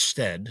Jupiter's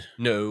stead?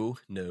 No.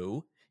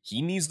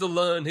 He needs to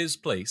learn his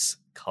place.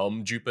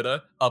 Come,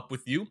 Jupiter, up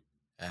with you.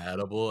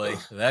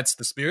 Attaboy, that's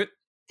the spirit.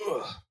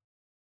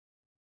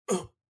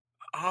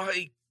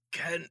 I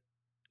can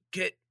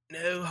get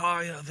no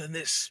higher than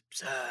this,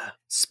 sir.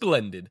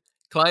 Splendid.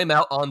 Climb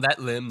out on that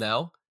limb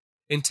now,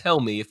 and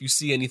tell me if you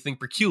see anything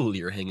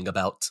peculiar hanging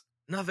about.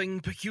 Nothing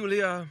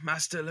peculiar,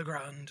 Master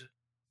Legrand.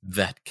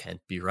 That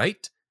can't be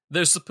right.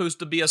 There's supposed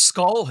to be a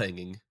skull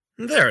hanging.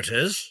 There it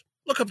is.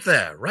 Look up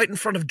there, right in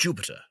front of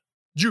Jupiter.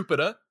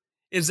 Jupiter,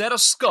 is that a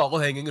skull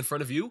hanging in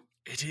front of you?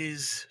 It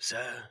is,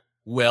 sir.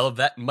 Well,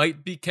 that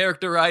might be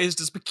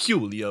characterized as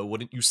peculiar,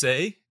 wouldn't you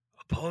say?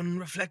 Upon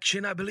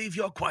reflection, I believe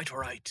you're quite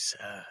right,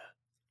 sir.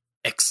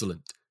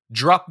 Excellent.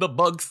 Drop the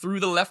bug through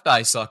the left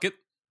eye socket.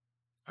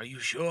 Are you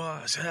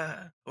sure,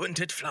 sir? Wouldn't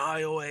it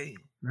fly away?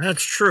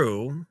 That's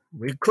true.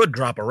 We could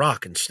drop a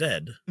rock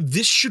instead.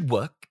 This should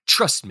work.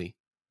 Trust me.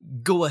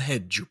 Go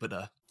ahead,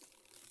 Jupiter.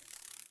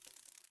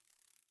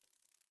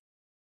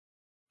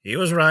 He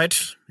was right.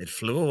 It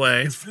flew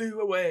away. It flew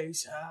away,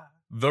 sir.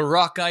 The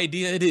rock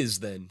idea it is,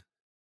 then.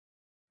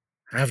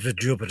 After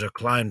Jupiter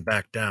climbed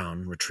back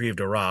down, retrieved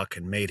a rock,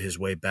 and made his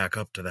way back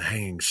up to the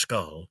hanging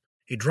skull,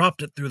 he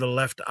dropped it through the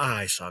left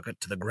eye socket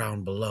to the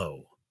ground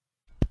below.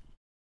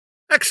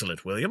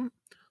 Excellent, William.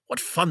 What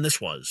fun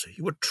this was.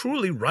 You were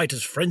truly right,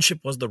 as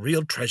friendship was the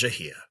real treasure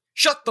here.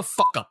 Shut the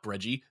fuck up,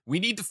 Reggie. We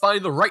need to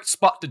find the right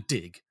spot to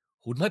dig.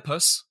 Hold my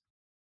purse.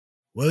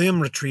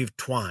 William retrieved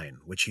twine,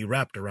 which he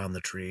wrapped around the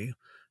tree,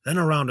 then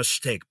around a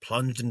stake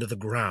plunged into the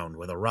ground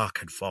where the rock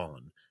had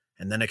fallen,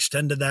 and then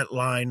extended that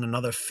line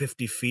another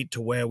 50 feet to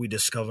where we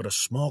discovered a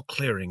small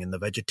clearing in the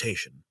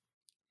vegetation.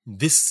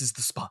 This is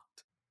the spot.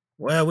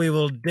 Where we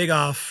will dig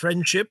our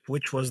friendship,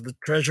 which was the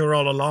treasure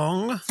all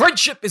along.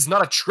 Friendship is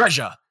not a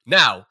treasure.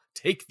 Now,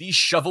 take these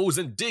shovels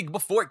and dig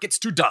before it gets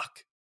too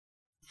dark.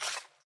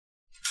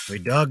 We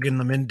dug in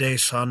the midday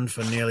sun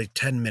for nearly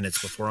 10 minutes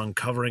before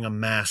uncovering a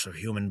mass of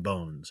human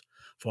bones,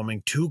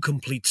 forming 2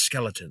 complete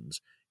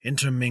skeletons,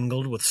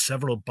 intermingled with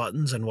several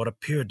buttons and what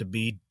appeared to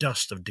be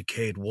dust of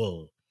decayed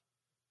wool.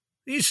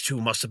 These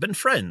 2 must have been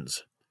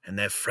friends, and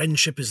their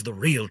friendship is the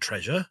real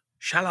treasure.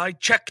 Shall I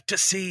check to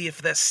see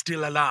if they're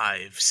still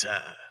alive,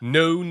 sir?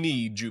 No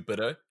need,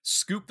 Jupiter.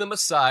 Scoop them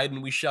aside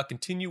and we shall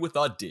continue with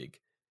our dig.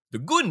 The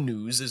good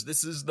news is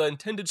this is the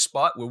intended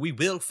spot where we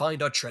will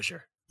find our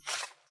treasure.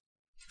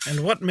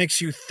 And what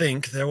makes you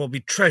think there will be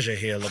treasure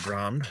here,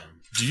 Legrand?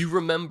 Do you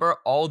remember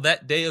all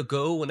that day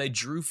ago when I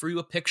drew for you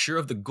a picture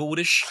of the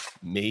goldish,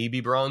 maybe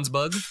bronze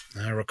bug?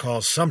 I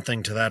recall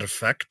something to that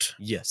effect.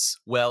 Yes.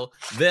 Well,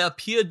 there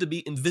appeared to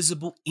be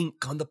invisible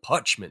ink on the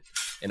parchment,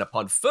 and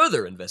upon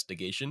further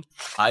investigation,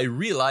 I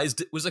realized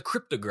it was a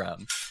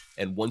cryptogram.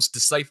 And once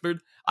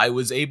deciphered, I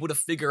was able to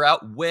figure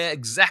out where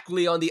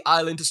exactly on the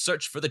island to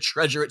search for the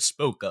treasure it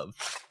spoke of.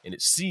 And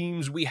it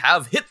seems we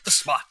have hit the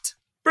spot.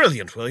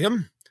 Brilliant,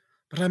 William.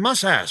 But I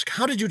must ask,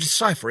 how did you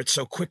decipher it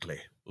so quickly?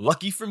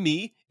 Lucky for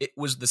me, it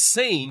was the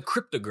same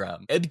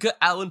cryptogram Edgar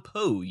Allan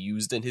Poe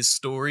used in his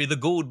story The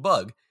Gold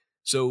Bug.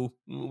 So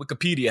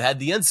Wikipedia had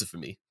the answer for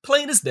me.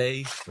 Plain as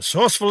day.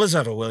 Resourceful as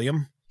ever,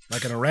 William.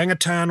 Like an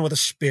orangutan with a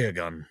spear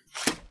gun.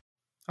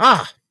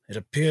 Ah, it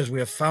appears we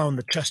have found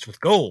the chest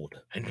with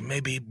gold. And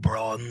maybe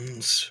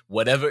bronze.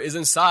 Whatever is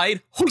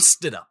inside,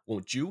 hoist it up,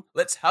 won't you?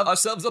 Let's have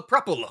ourselves a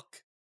proper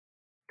look.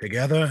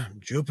 Together,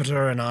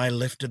 Jupiter and I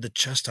lifted the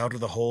chest out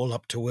of the hole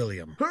up to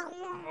William,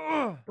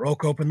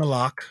 broke open the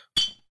lock,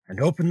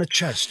 and opened the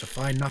chest to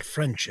find not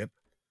friendship,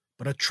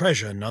 but a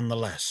treasure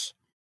nonetheless.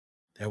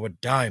 There were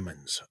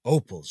diamonds,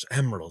 opals,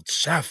 emeralds,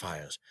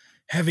 sapphires,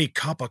 heavy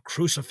copper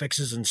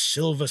crucifixes and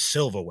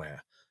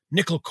silverware,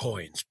 nickel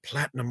coins,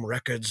 platinum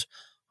records,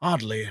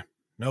 oddly,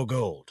 no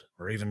gold,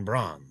 or even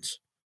bronze.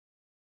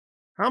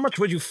 How much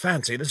would you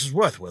fancy this is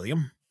worth,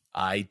 William?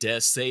 I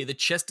dare say the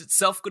chest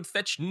itself could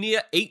fetch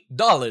near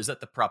 $8 at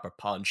the proper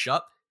pawn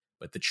shop,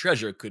 but the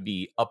treasure could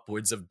be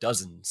upwards of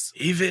dozens.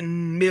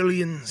 Even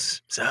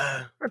millions,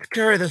 sir. Let's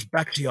carry this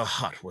back to your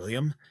hut,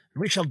 William,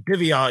 and we shall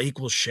divvy our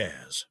equal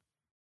shares.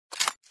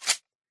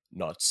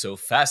 Not so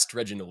fast,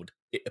 Reginald.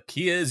 It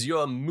appears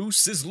your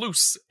moose is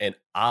loose, and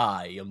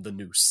I am the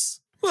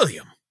noose.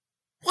 William,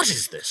 what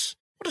is this?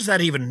 What does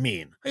that even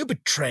mean? Are you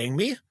betraying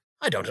me?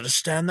 I don't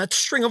understand that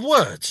string of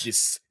words.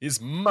 This is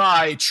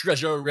my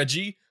treasure,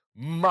 Reggie.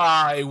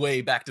 My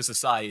way back to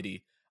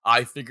society.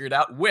 I figured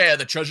out where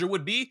the treasure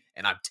would be,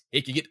 and I'm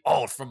taking it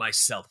all for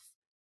myself.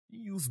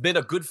 You've been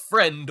a good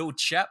friend, old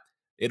chap.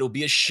 It'll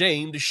be a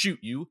shame to shoot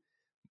you,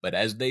 but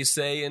as they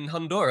say in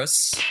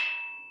Honduras...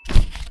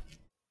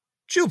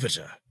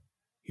 Jupiter,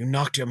 you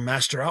knocked your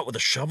master out with a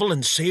shovel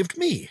and saved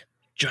me.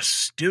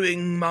 Just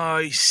doing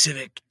my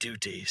civic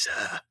duty,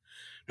 sir.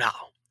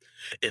 Now,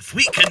 if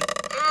we can...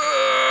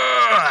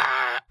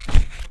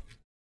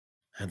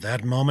 At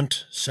that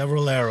moment,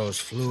 several arrows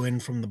flew in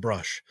from the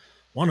brush,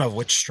 one of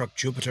which struck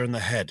Jupiter in the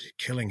head,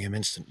 killing him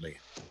instantly,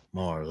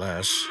 more or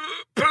less.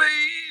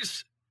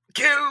 Please,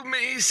 kill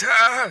me,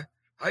 sir.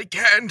 I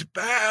can't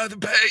bear the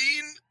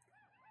pain.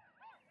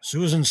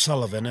 Susan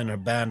Sullivan and her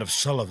band of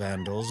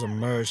Sullivandals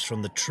emerged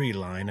from the tree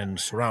line and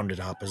surrounded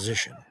our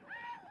position.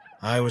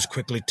 I was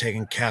quickly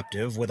taken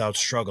captive without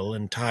struggle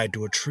and tied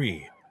to a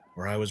tree,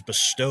 where I was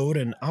bestowed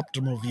an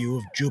optimal view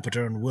of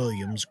Jupiter and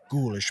William's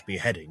ghoulish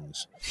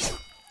beheadings.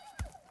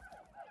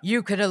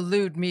 You can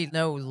elude me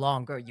no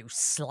longer, you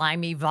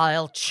slimy,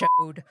 vile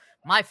chode.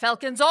 My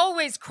falcons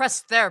always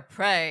crest their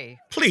prey.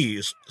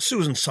 Please,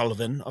 Susan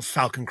Sullivan of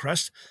Falcon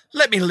Crest,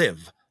 let me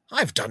live.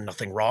 I've done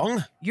nothing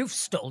wrong. You've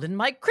stolen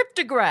my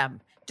cryptogram,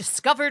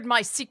 discovered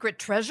my secret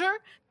treasure,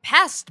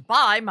 passed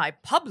by my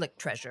public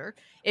treasure,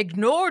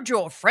 ignored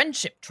your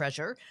friendship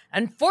treasure,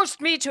 and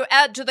forced me to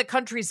add to the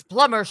country's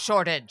plumber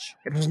shortage.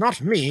 It was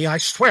not me, I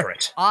swear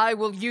it. I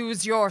will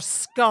use your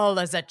skull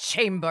as a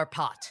chamber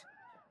pot.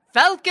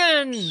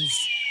 Falcons,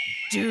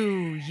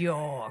 do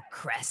your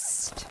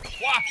crest.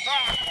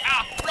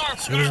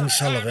 Susan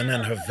Sullivan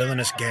and her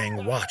villainous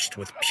gang watched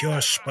with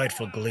pure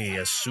spiteful glee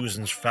as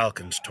Susan's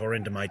falcons tore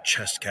into my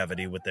chest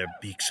cavity with their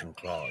beaks and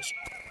claws,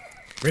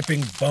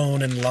 ripping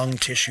bone and lung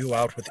tissue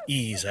out with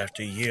ease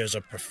after years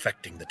of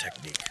perfecting the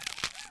technique.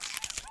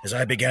 As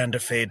I began to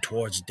fade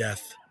towards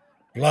death,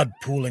 blood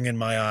pooling in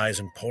my eyes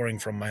and pouring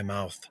from my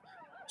mouth,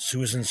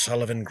 Susan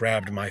Sullivan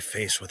grabbed my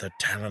face with her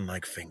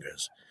talon-like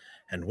fingers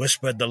and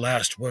whispered the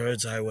last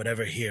words I would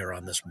ever hear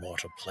on this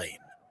mortal plane.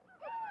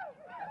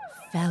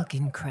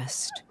 Falcon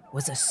Crest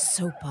was a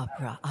soap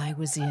opera I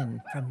was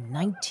in from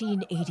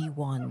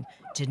 1981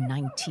 to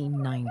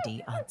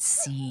 1990 on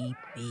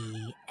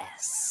CBS.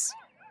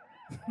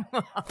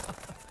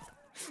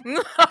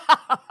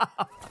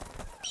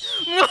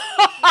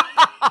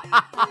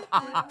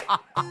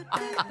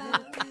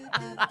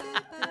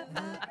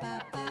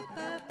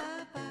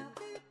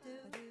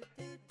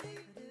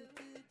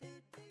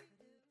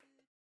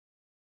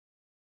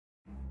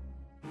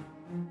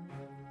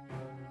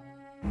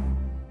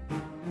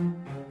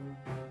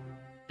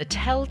 The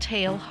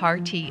Telltale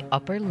Hearty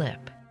Upper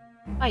Lip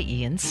by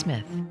Ian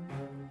Smith.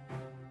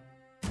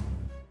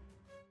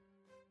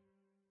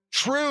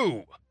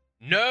 True!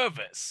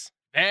 Nervous!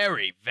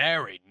 Very,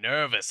 very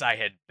nervous I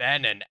had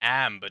been and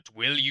am, but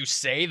will you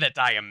say that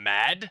I am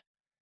mad?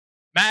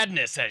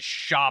 Madness has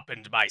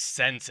sharpened my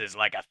senses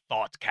like a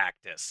thought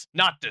cactus,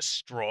 not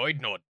destroyed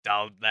nor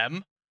dulled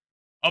them.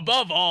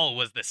 Above all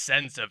was the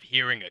sense of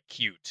hearing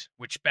acute,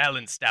 which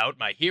balanced out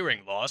my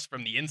hearing loss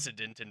from the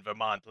incident in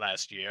Vermont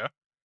last year.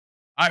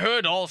 I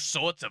heard all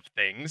sorts of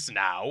things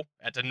now,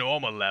 at a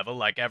normal level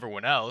like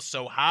everyone else,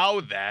 so how,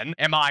 then,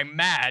 am I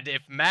mad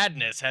if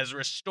madness has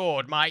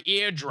restored my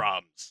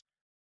eardrums?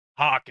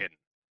 Hearken,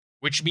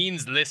 which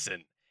means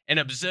listen, and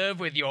observe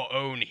with your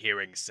own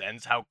hearing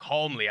sense how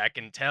calmly I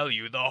can tell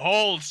you the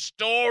whole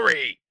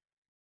story!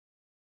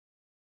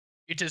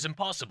 It is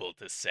impossible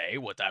to say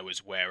what I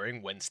was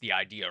wearing whence the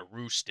idea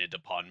roosted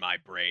upon my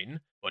brain,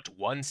 but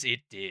once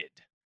it did,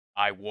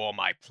 I wore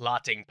my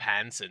plotting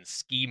pants and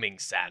scheming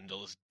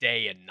sandals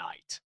day and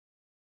night.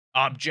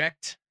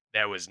 Object,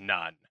 there was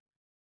none.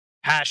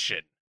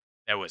 Passion,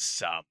 there was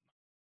some.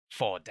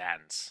 For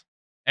dance.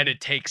 And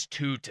it takes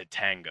two to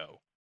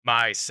tango.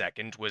 My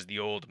second was the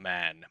old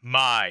man.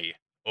 My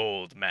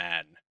old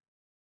man.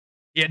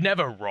 He had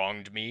never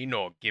wronged me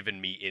nor given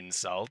me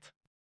insult.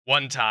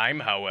 One time,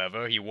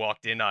 however, he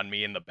walked in on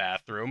me in the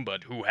bathroom,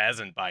 but who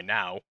hasn't by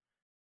now?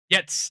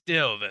 Yet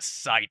still the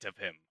sight of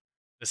him,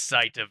 the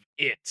sight of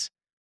it,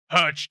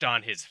 perched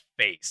on his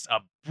face,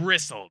 a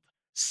bristled,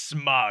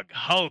 smug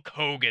Hulk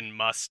Hogan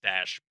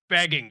mustache,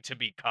 begging to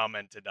be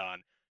commented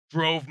on,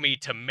 drove me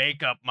to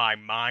make up my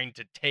mind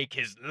to take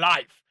his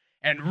life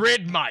and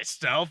rid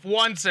myself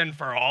once and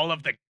for all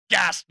of the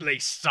ghastly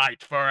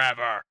sight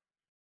forever.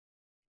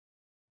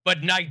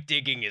 But night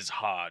digging is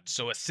hard,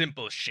 so a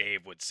simple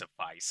shave would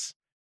suffice.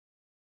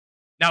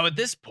 Now at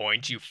this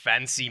point you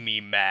fancy me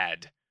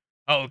mad.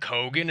 Hulk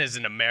Hogan is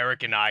an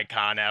American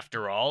icon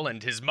after all,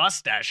 and his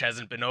mustache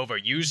hasn't been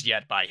overused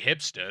yet by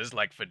hipsters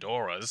like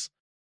fedoras.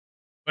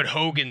 But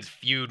Hogan's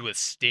feud with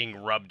Sting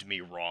rubbed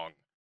me wrong,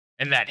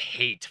 and that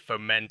hate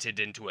fermented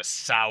into a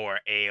sour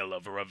ale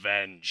of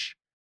revenge.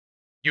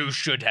 You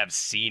should have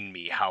seen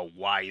me how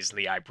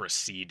wisely I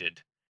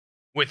proceeded.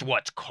 With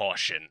what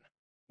caution,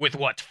 with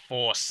what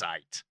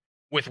foresight,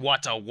 with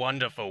what a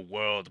wonderful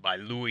world by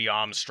Louis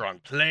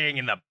Armstrong playing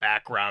in the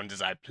background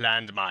as I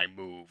planned my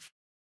move.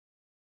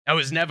 I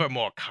was never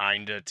more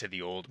kinder to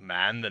the old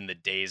man than the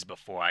days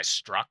before I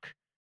struck,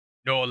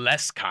 nor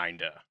less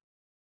kinder.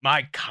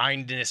 My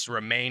kindness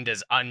remained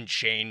as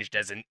unchanged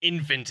as an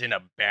infant in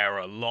a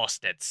barrel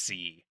lost at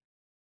sea.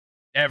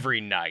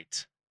 Every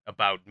night,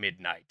 about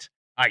midnight,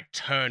 I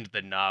turned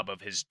the knob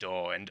of his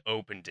door and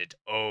opened it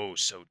oh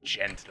so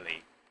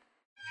gently.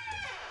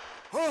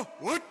 Oh,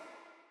 what?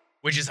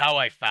 Which is how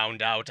I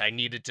found out I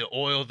needed to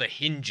oil the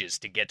hinges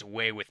to get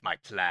away with my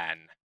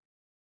plan.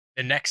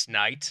 The next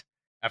night,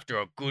 after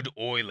a good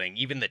oiling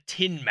even the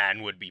Tin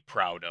Man would be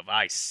proud of,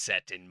 I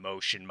set in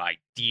motion my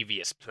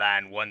devious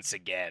plan once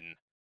again.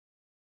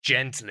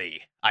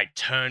 Gently, I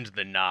turned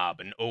the knob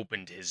and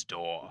opened his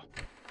door.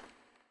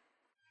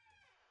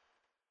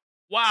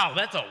 Wow,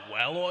 that's a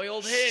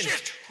well-oiled hinge!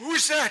 Shit!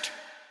 Who's that?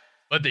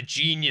 But the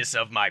genius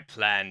of my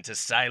plan to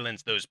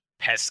silence those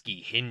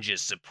pesky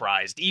hinges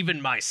surprised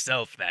even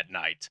myself that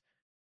night,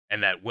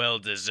 and that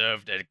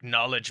well-deserved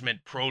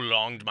acknowledgement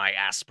prolonged my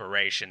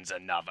aspirations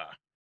another.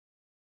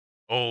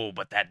 Oh,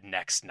 but that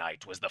next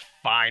night was the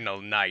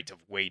final night of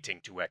waiting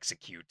to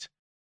execute.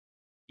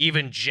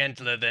 Even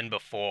gentler than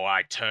before,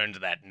 I turned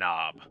that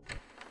knob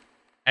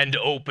and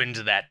opened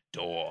that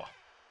door.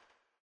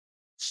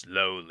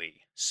 Slowly,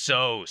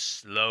 so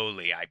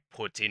slowly, I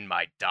put in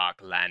my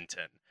dark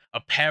lantern, a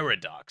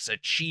paradox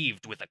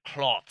achieved with a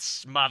cloth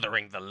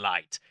smothering the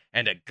light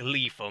and a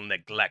gleeful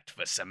neglect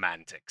for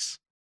semantics.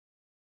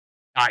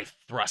 I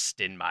thrust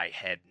in my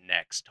head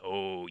next.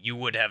 Oh, you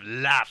would have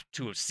laughed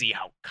to see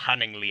how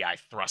cunningly I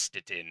thrust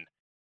it in.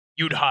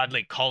 You'd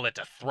hardly call it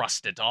a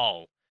thrust at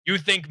all. You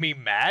think me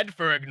mad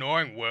for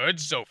ignoring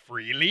words so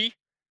freely?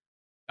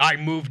 I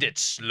moved it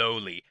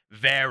slowly,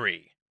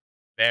 very,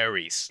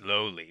 very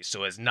slowly,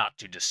 so as not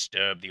to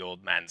disturb the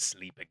old man's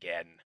sleep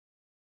again.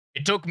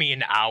 It took me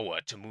an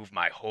hour to move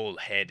my whole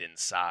head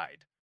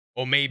inside,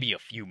 or maybe a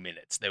few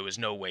minutes. There was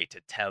no way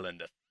to tell in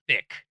the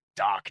thick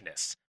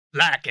darkness,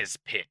 black as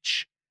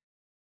pitch.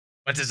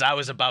 But as I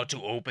was about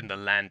to open the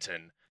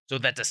lantern, so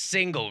that a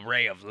single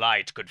ray of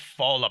light could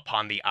fall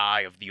upon the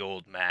eye of the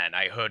old man,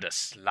 I heard a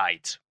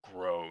slight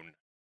groan.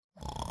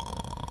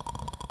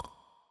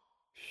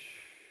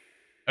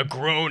 A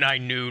groan I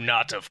knew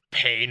not of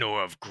pain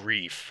or of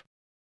grief.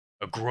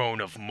 A groan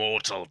of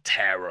mortal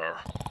terror.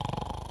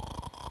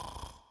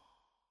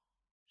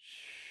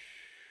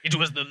 It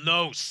was the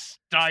low,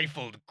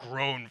 stifled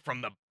groan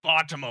from the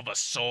bottom of a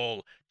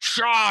soul,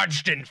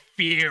 charged in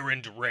fear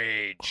and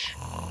rage.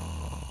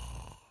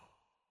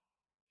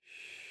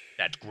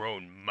 That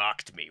groan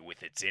mocked me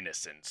with its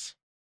innocence.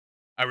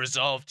 I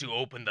resolved to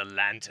open the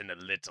lantern a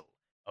little,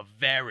 a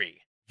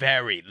very,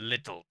 very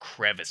little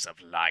crevice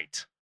of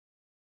light.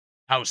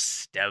 How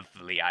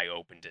stealthily I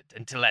opened it,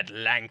 until at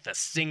length a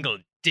single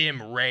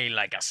dim ray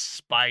like a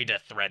spider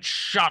thread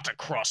shot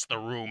across the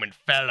room and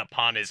fell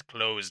upon his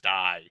closed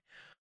eye.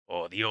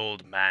 Oh, the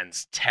old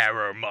man's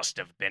terror must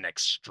have been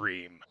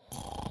extreme.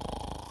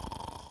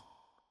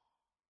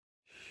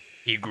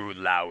 He grew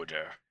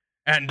louder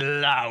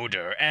and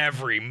louder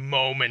every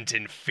moment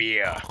in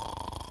fear.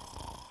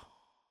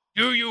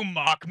 Do you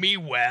mock me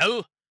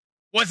well?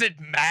 Was it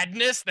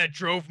madness that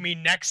drove me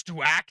next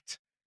to act?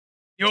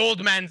 The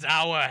old man's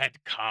hour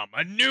had come.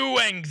 A new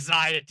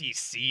anxiety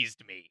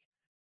seized me.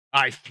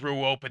 I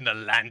threw open the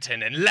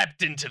lantern and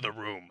leapt into the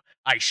room.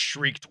 I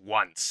shrieked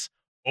once,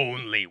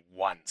 only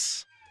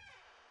once.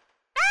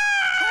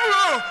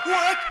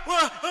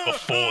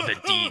 Before the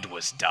deed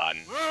was done.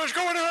 What's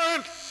going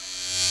on?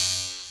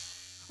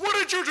 What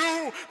did you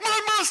do? My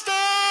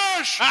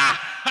mustache!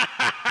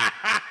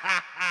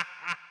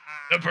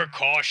 The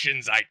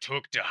precautions I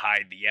took to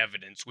hide the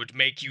evidence would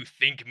make you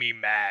think me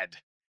mad.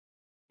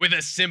 With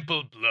a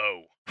simple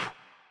blow,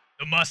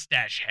 the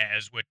mustache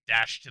hairs were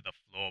dashed to the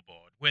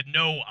floorboard, where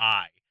no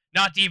eye,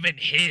 not even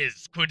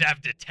his, could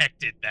have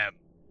detected them.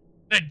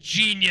 The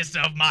genius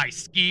of my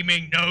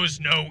scheming knows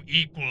no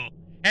equal,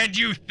 and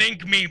you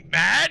think me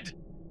mad?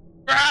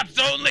 Perhaps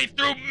only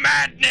through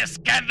madness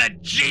can the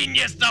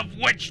genius of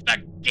which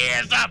the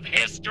gears of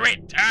history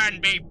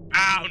turn be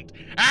found,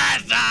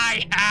 as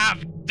I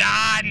have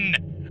done!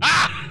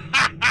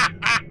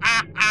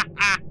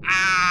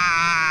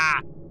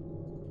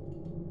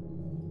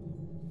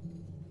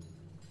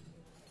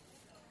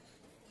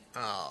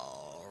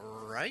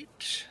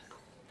 Alright.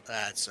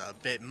 That's a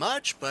bit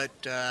much, but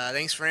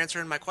thanks for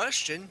answering my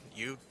question.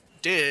 You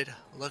did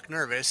look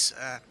nervous.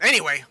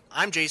 Anyway,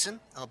 I'm Jason.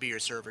 I'll be your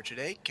server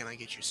today. Can I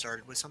get you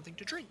started with something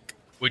to drink?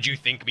 Would you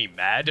think me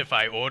mad if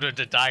I ordered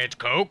a Diet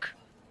Coke?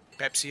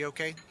 Pepsi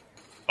okay?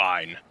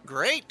 Fine.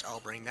 Great. I'll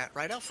bring that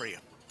right out for you.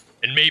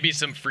 And maybe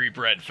some free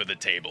bread for the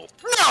table.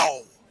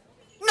 No!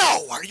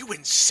 No, are you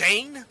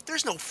insane?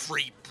 There's no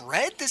free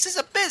bread. This is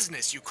a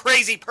business, you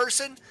crazy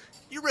person.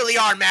 You really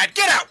are mad.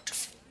 Get out!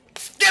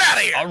 Get out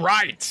of here! All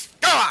right.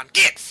 Go on,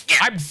 get!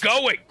 I'm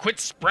going. Quit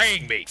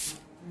spraying me.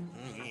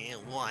 Yeah,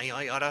 why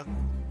I oughta...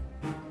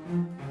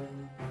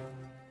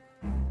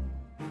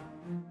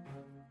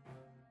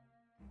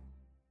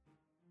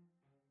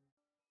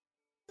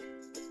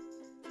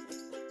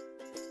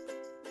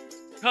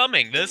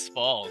 Coming this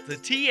fall to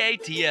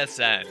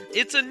TATSN,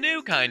 it's a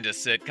new kind of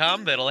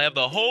sitcom that'll have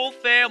the whole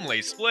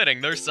family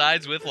splitting their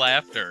sides with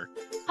laughter.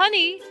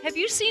 Honey, have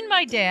you seen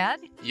my dad?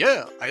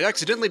 Yeah, I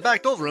accidentally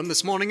backed over him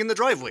this morning in the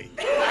driveway.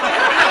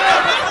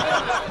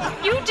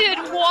 You did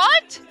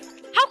what?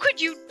 How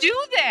could you do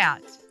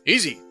that?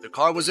 Easy, the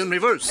car was in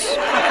reverse.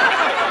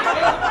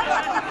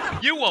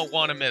 You won't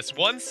want to miss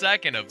 1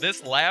 second of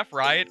this laugh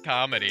riot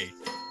comedy.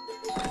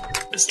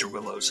 Mr.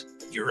 Willows,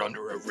 you're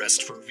under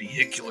arrest for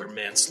vehicular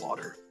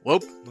manslaughter. Well,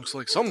 looks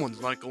like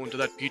someone's not going to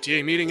that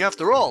PTA meeting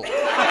after all.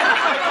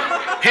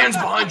 Hands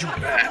behind your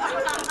back!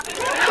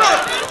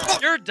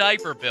 Your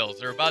diaper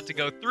bills are about to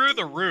go through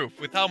the roof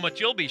with how much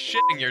you'll be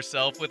shitting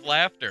yourself with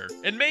laughter,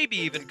 and maybe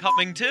even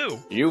coming too.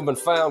 You've been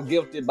found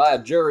guilty by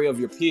a jury of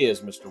your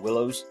peers, Mr.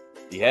 Willows.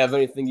 Do you have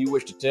anything you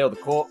wish to tell the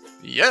court?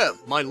 Yeah,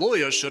 my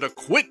lawyer should have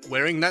quit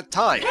wearing that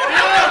tie.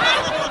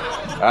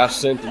 I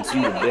sentence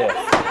you to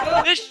death.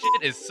 This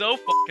shit is so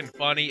fucking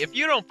funny. If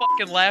you don't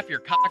fucking laugh your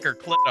cock or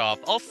clit off,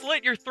 I'll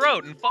slit your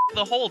throat and fuck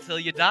the hole till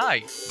you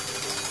die.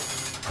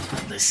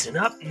 Listen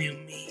up, new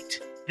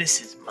meat.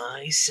 This is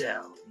my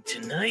cell.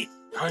 Tonight,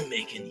 I'm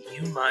making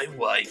you my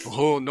wife.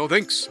 Oh, no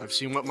thanks. I've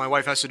seen what my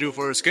wife has to do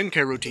for her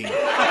skincare routine.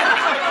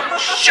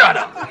 Shut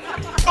up!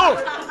 Oh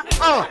my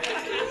God!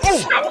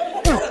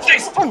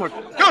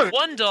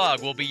 One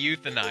dog will be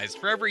euthanized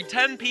for every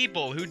 10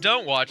 people who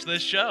don't watch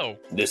this show.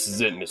 This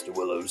is it, Mr.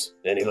 Willows.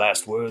 Any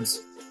last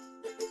words?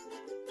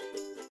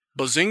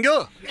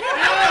 Bazinga!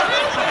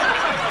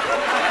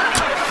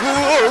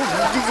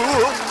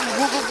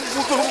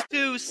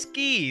 Two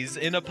skis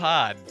in a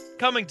pod,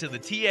 coming to the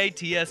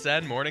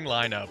TATSN morning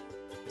lineup.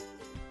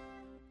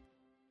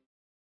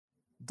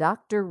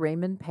 Dr.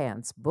 Raymond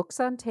Pants Books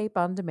on Tape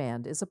on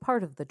Demand is a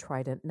part of the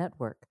Trident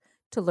Network.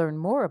 To learn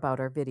more about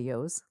our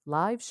videos,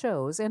 live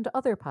shows, and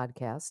other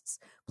podcasts,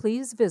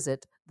 please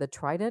visit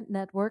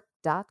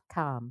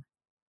thetridentnetwork.com.